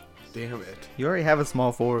gonna. Damn it. You already have a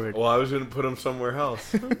small forward. Well, I was gonna put him somewhere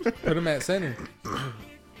else. Put him at center.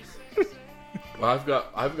 Well,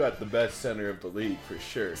 I've got the best center of the league for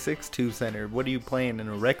sure. 6'2" center. What are you playing in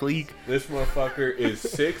a rec league? This motherfucker is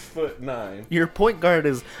 6'9". Your point guard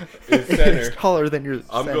is Center. taller than your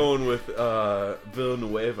I'm center. going with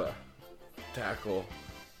Villanueva, tackle,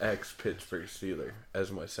 ex-Pittsburgh Steeler,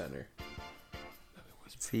 as my center.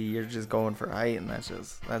 See, you're just going for height, and that's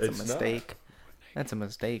It's a mistake. That's a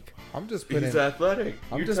mistake. I'm just He's putting. athletic.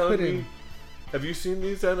 I'm You're just telling putting- me? Have you seen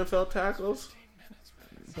these NFL tackles?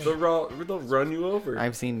 They'll run you over.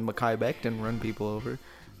 I've seen Mekhi Becton run people over,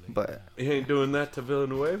 but He ain't doing that to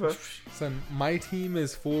Villanueva. Son, my team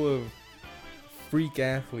is full of freak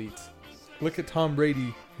athletes. Look at Tom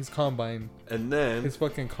Brady, his combine, And then, his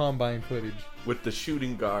fucking combine footage. with the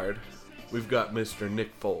shooting guard, we've got Mr.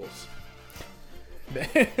 Nick Foles. Damn,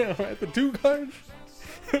 at the 2 guard.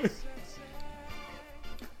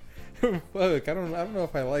 Fuck, I don't know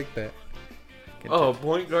if I like that. Oh,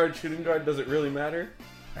 point guard, shooting guard, does it really matter?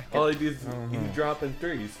 All he does is I don't he's know. dropping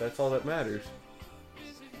threes. That's all that matters.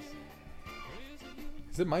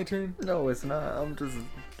 Is it my turn? no, it's not. I'm just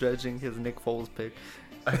judging his Nick Foles pick.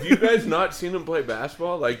 Have you guys not seen him play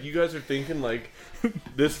basketball? Like, you guys are thinking, like,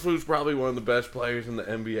 this fool's probably one of the best players in the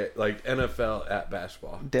NBA, like, NFL at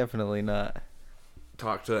basketball. Definitely not.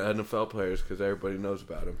 Talk to NFL players because everybody knows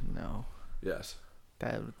about him. No, Yes.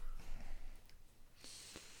 that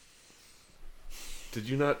Did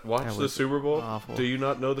you not watch That the was Super Bowl? awful. Do you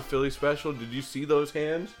not know the Philly special? Did you see those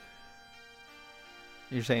hands?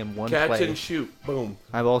 You're saying one Catch play. and shoot. Boom.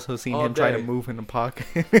 I've also seen All him try to day. move in the pocket.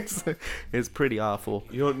 It's pretty awful.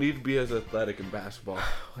 You don't need to be as athletic in basketball.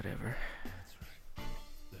 Whatever.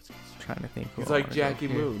 Trying to think. who He's I like wanna go Jackie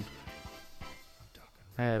here. Moon.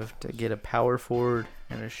 I have to get a power forward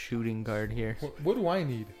and a shooting guard here. What do I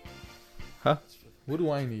need? Huh? What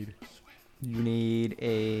do I need? You need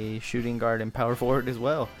a shooting guard and power forward as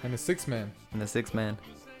well. And a 6-man. And a 6-man.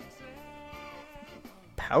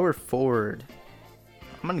 Power forward.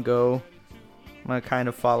 I'm going to kind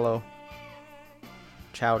of follow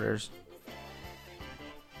Chowder's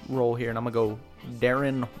role here. And I'm going to go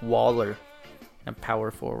Darren Waller and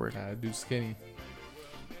power forward. Dude skinny.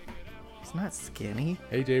 It's not skinny.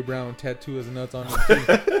 AJ Brown tattoo his nuts on his cheek.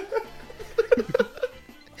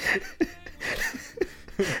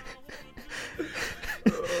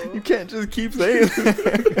 You can't just keep saying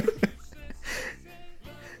that.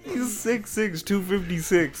 He's 6'6",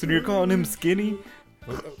 256, and you're calling him skinny?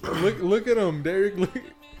 Look at him, Derek. Look,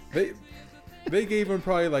 they gave him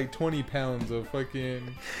probably like 20 pounds of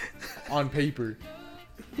fucking on paper.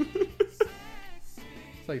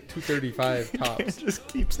 It's like 235 You tops. can't just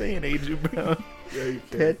keep saying AJ Brown. Yeah, you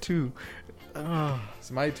can. Tattoo. Oh,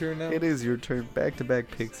 It's my turn now. it is your turn.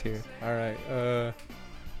 Back-to-back picks here. All right.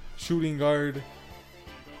 Shooting guard.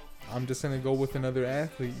 I'm just gonna go with another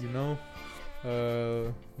athlete. You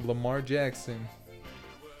know, Lamar Jackson.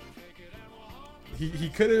 He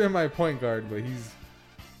could have been my point guard, but he's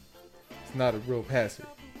not a real passer.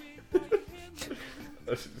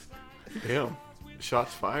 Damn.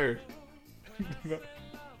 Shots fired.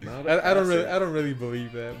 Not I don't passer. really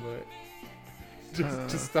believe that, but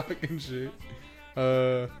just talking shit.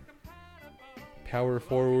 Power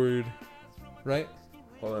forward, right?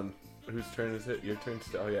 Hold on. Whose turn is it? Your turn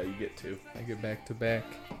still. Oh, yeah, you get two. I get back to back.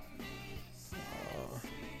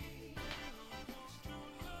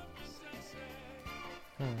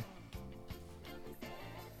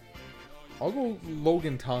 I'll go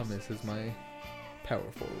Logan Thomas as my power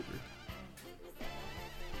forward.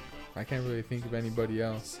 I can't really think of anybody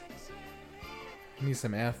else. I need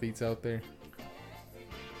some athletes out there.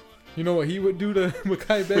 You know what he would do to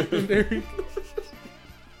Mekhi Becton, Derek?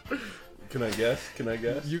 Can I guess?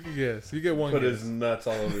 You can guess. You get one Put guess. his nuts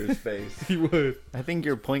all over his face. He would. I think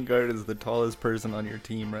your point guard is the tallest person on your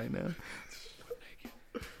team right now.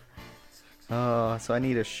 So I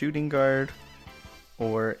need a shooting guard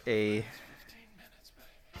or a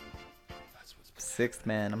 6th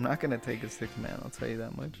man. I'm not going to take a 6th man, I'll tell you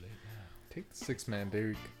that much. Take the 6-man,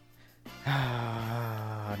 Derek.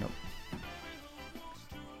 No.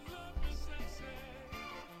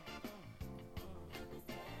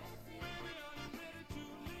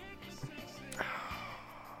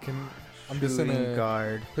 I'm just Shooting gonna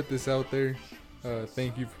guard. put this out there.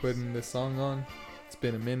 Thank you for putting this song on. It's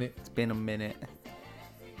been a minute. It's been a minute.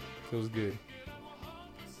 Feels good.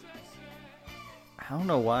 I don't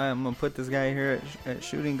know why I'm going to put this guy here at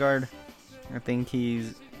shooting guard. I think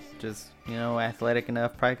he's just, athletic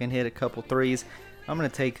enough. Probably can hit a couple threes. I'm going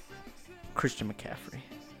to take Christian McCaffrey.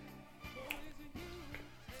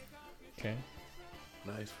 Okay.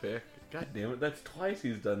 Nice pick. God damn it. That's twice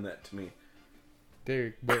he's done that to me.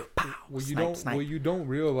 Derek, but what you don't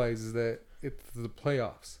realize is that it's the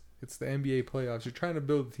playoffs. It's the NBA playoffs. You're trying to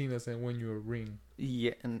build a team that's gonna win you a ring.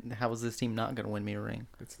 Yeah, and how is this team not going to win me a ring?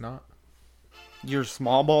 It's not. Your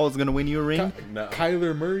small ball is going to win you a ring? No.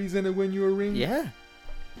 Kyler Murray's gonna win you a ring. Yeah.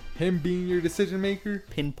 Him being your decision maker.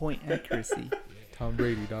 Pinpoint accuracy. Tom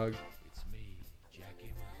Brady, dog.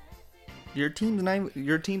 Your team's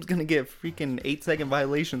gonna get freaking 8-second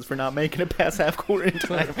violations for not making it past half court in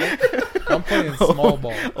time. I'm playing small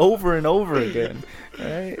ball. Over and over again.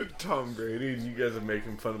 Right? Tom Brady, and you guys are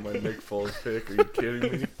making fun of my Nick Foles pick. Are you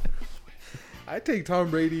kidding me? I take Tom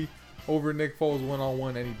Brady over Nick Foles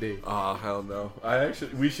 1-on-1 any day. Oh, hell no.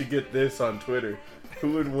 We should get this on Twitter.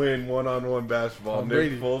 Who would win one-on-one basketball, Tom Nick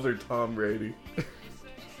Brady. Foles or Tom Brady?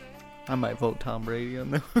 I might vote Tom Brady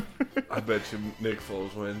on that. I bet you Nick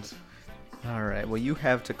Foles wins. All right. Well, you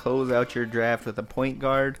have to close out your draft with a point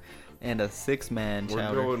guard and a 6-man We're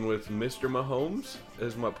chowder. going with Mr. Mahomes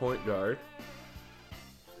as my point guard.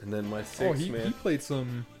 And then my sixth He man. played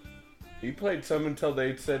some. He played some until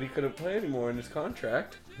they said he couldn't play anymore in his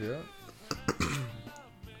contract. Yeah.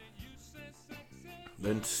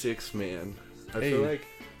 Then 6 man. I Hey, feel like.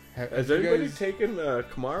 Has you anybody guys- taken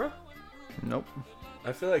Kamara? Nope.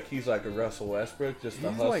 I feel like he's like a Russell Westbrook, just a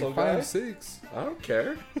He's hustle like guy. 5'6". I don't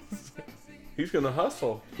care. He's gonna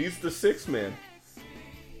hustle. He's the 6 man.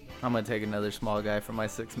 I'm going to take another small guy for my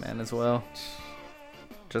 6-man as well.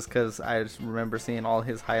 Just because I just remember seeing all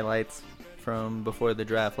his highlights from before the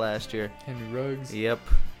draft last year. Henry Ruggs. Yep.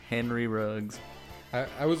 Henry Ruggs.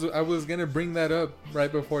 I was gonna bring that up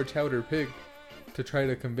right before Chowder picked to try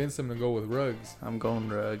to convince him to go with Ruggs. I'm going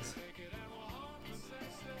Ruggs.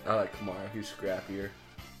 I like Kamara. He's scrappier.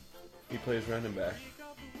 He plays running back.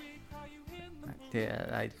 Yeah,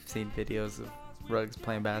 I've seen videos of Ruggs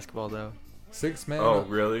playing basketball though. 6 man. Oh,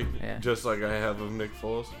 really? Yeah. Just like I have of Nick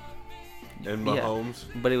Foles and Yeah. Mahomes.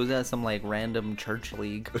 But it was at some like random church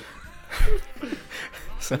league.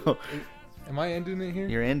 So Am I ending it here?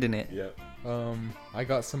 you're ending it. Yep. I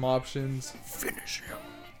got some options. Finish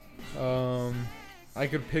him. I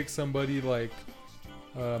could pick somebody like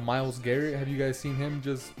Myles Garrett. Have you guys seen him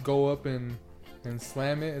just go up and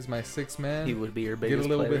slam it as my 6 man? He would be your Get biggest a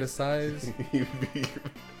little player. bit of size.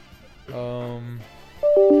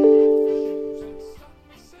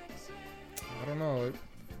 I don't know.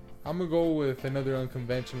 I'm gonna go with another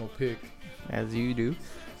unconventional pick. As you do.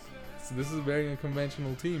 So this is a very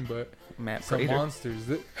unconventional team, but Matt some Prater. monsters.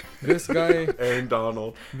 This guy, Aaron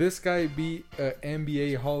Donald. this guy beat a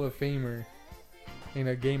NBA Hall of Famer in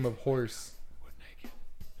a game of horse.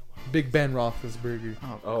 Big Ben Roethlisberger.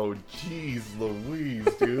 Oh, jeez Louise,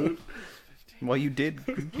 dude. Well, you did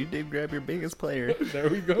grab your biggest player. There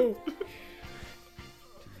we go.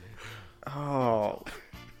 Oh,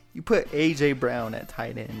 you put AJ Brown at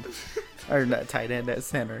tight end, or not tight end, at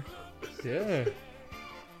center. Yeah.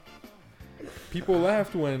 People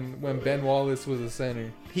laughed when Ben Wallace was a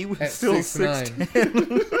center. He was At still 6'9".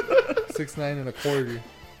 6'9" and a quarter.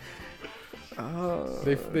 Oh,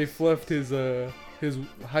 They fluffed his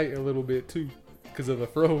height a little bit too, because of the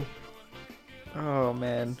fro. oh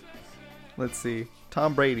man. Let's see.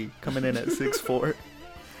 Tom Brady coming in at 6'4".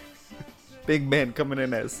 Big Ben coming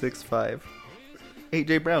in at 6'5".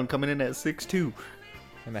 AJ Brown coming in at 6'2".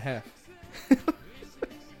 And a half.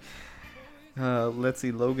 Let's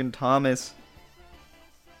see. Logan Thomas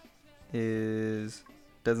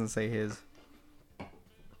doesn't say his.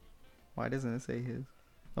 Why doesn't it say his?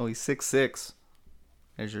 Oh, he's 6'6".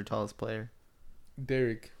 As your tallest player.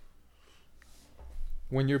 Derek,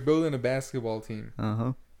 when you're building a basketball team,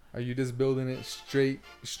 are you just building it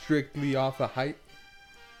strictly off of height?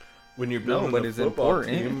 When you're No, building but a it's football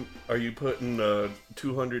important. team, are you putting a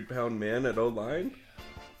 200-pound man at O-line?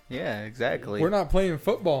 Yeah, exactly. We're not playing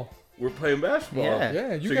football. We're playing basketball. Yeah.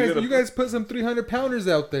 Yeah, you So guys, you're gonna- you guys put some 300-pounders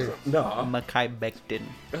out there. Nah, Makai Becton.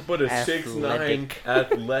 put a 6'9"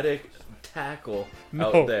 athletic tackle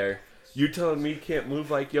No. out there. You telling me he can't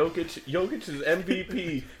move like Jokic? Jokic is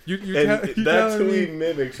MVP. You And you that's telling who he me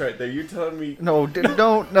mimics right there. You're telling me No, don't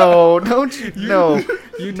you? No,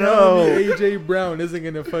 you no. telling me AJ Brown isn't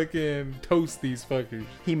gonna fucking toast these fuckers?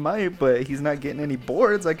 He might, but he's not getting any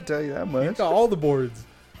boards. I can tell you that He much. got all the boards.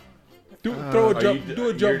 Throw a Are jump, you- do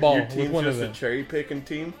a jump ball Your with team's one of just them. a cherry picking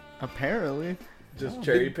team. Apparently, Just Oh,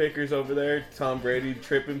 cherry big- pickers over there. Tom Brady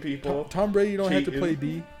tripping people. Tom Brady don't have to cheating. play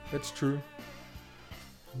D. That's true.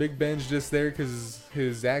 Big Ben's just there because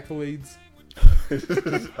his accolades.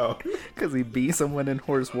 Oh, because he beat someone in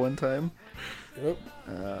horse one time. Yep.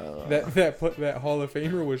 Uh, That Hall of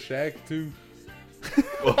Famer was Shaq too.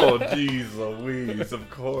 oh, jeez, Louise, of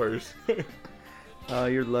course. Oh,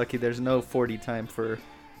 you're lucky. There's no 40 time for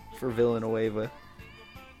Villanueva.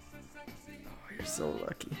 Oh, you're so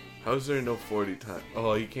lucky. How's there no 40 time?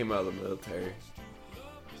 Oh, he came out of the military.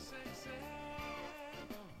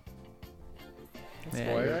 That's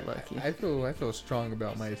Man, why you're lucky. I feel strong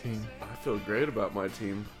about my team. I feel great about my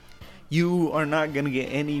team. You are not gonna get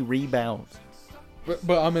any rebounds.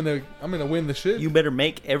 But I'm gonna win the ship. You better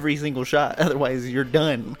make every single shot, otherwise you're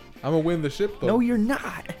done. I'm gonna win the ship though. No, you're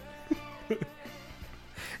not.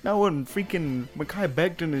 Not when freaking Makai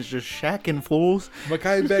Becton is just shacking fools.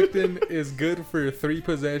 Makai Becton is good for 3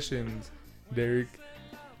 possessions, Derek,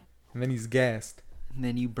 and then he's gassed. And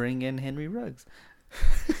then you bring in Henry Ruggs.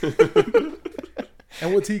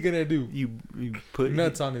 And what's he gonna do? You put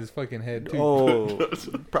Nuts on his fucking head too. Oh,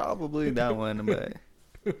 probably that one, but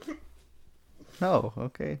no.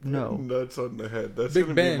 Okay, no. Nuts on the head. That's Big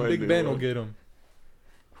gonna Ben, be my Big new Ben will one. get him.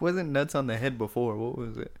 Wasn't nuts on the head before? What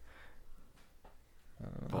was it?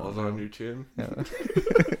 Balls on your chin. Yeah.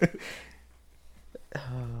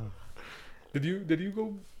 Did you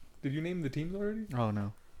name the teams already? Oh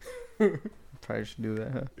no. Probably should do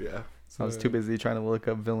that. Huh? Yeah. I was too busy trying to look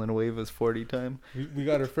up Villanueva's 40 time. We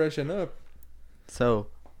gotta freshen up. So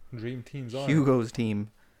Dream teams on. Hugo's team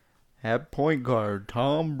at point guard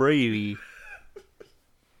Tom Brady.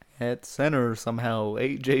 At center somehow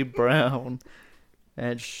AJ Brown.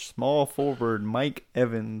 At small forward Mike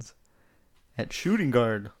Evans. At shooting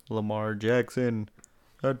guard Lamar Jackson.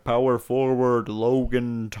 At power forward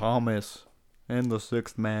Logan Thomas. And the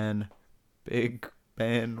 6th man Big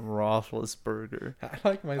Ben Roethlisberger. I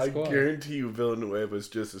like my I squad. guarantee you Villanueva is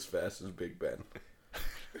just as fast as Big Ben.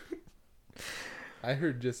 I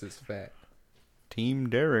heard just as fat. Team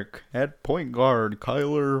Derek. At point guard,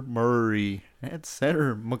 Kyler Murray. At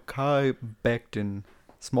center, Mekhi Becton.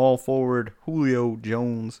 Small forward, Julio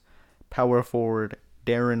Jones. Power forward,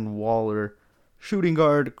 Darren Waller. Shooting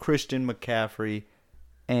guard, Christian McCaffrey.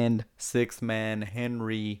 And sixth man,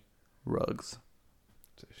 Henry Ruggs.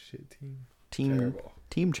 It's a shit team. Terrible.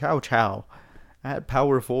 Team Chow Chow. At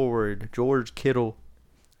power forward, George Kittle.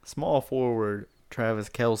 Small forward, Travis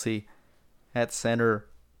Kelce. At center,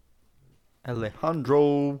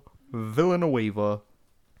 Alejandro Villanueva.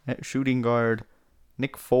 At shooting guard,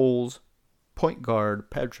 Nick Foles. Point guard,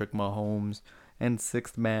 Patrick Mahomes. And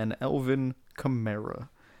sixth man, Elvin Kamara.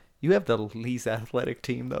 You have the least athletic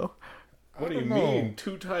team, though. What do you don't know. mean?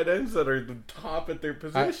 2 tight ends that are the top at their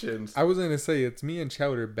positions. I was going to say, it's me and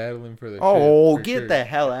Chowder battling for the Oh, shit, for get sure. the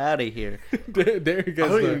hell out of here. Derek I has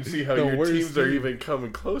don't the, even see how the your worst teams are team. even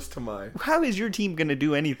coming close to mine. How is your team going to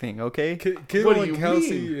do anything, okay? Kittle What do and you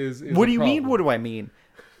Kelsey mean? is What a do you mean? problem. What do I mean?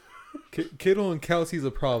 Kittle and Kelsey's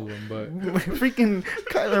a problem, but Freaking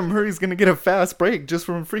Kyler Murray's going to get a fast break just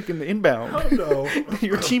from freaking the inbound. Oh no.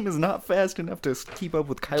 Your team is not fast enough to keep up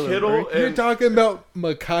with Kyler Kittle Murray. and- you're talking about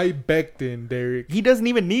Mekhi Becton, Derek. He doesn't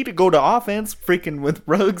even need to go to offense freaking with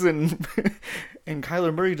Ruggs and and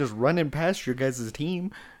Kyler Murray just running past your guys'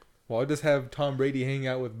 team. Well, I'll just have Tom Brady hang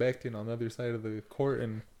out with Becton on the other side of the court,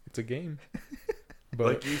 and it's a game. But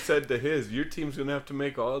Like you said to his, your team's going to have to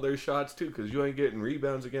make all their shots too because you ain't getting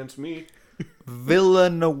rebounds against me.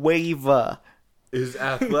 Villanueva. Is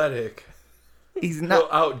athletic. He's He'll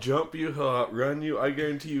not. out-jump you. He'll outrun you. I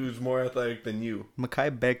guarantee you he's more athletic than you.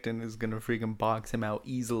 Mekhi Becton is going to freaking box him out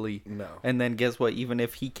easily. No. And then guess what? Even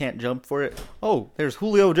if he can't jump for it, oh, there's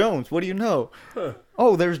Julio Jones. What do you know? Huh.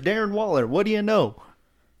 Oh, there's Darren Waller. What do you know?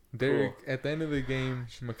 Derek, at the end of the game,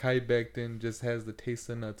 Mekhi Becton just has the taste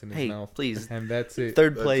of nuts in his Hey, mouth. please. And that's it.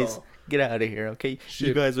 Third That's place. all. Get out of here, okay? You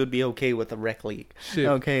Shit. guys would be okay with the rec league. Shit.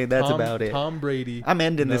 Okay, that's about it. Tom Brady. I'm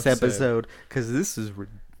ending this Enough said. episode because this is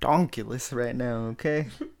redonkulous right now, okay?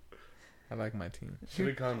 I like my team. Should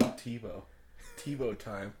have gone with Tebow. Tebow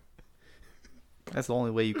time. That's the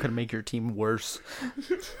only way you could make your team worse.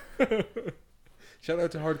 Shout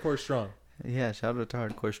out to Hardcore Strong. Yeah, shout out to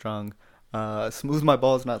Hardcore Strong. Smooth my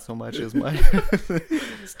balls, not so much as my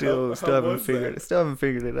still How haven't was figured that? still haven't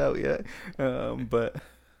figured it out yet. But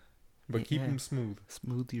But keep Yeah. him smooth.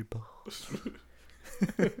 smooth your balls.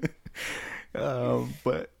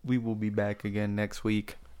 But we will be back again next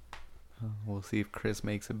week. We'll see if Chris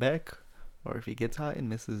makes it back, or if he gets hot and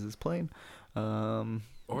misses his plane.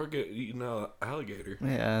 Or get eaten out alligator.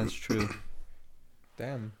 Yeah, that's true.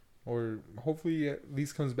 Damn. Or hopefully at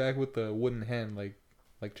least comes back with the wooden hand like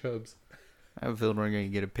Chubbs. I have a feeling we're gonna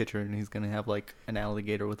get a picture and he's gonna have like an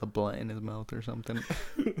alligator with a blunt in his mouth or something.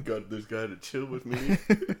 Got this guy to chill with me.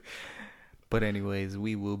 But anyways,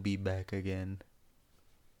 we will be back again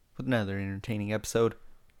with another entertaining episode.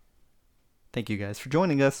 Thank you guys for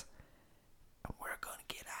joining us. And we're gonna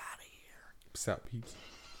get out of here. Peace out, peeps.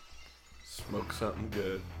 Smoke something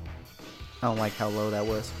good. I don't like how low that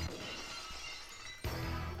was.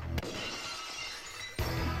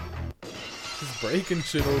 Just breaking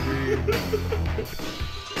shit over here.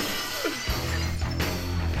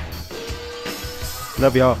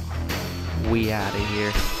 Love y'all. We out of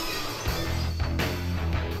here.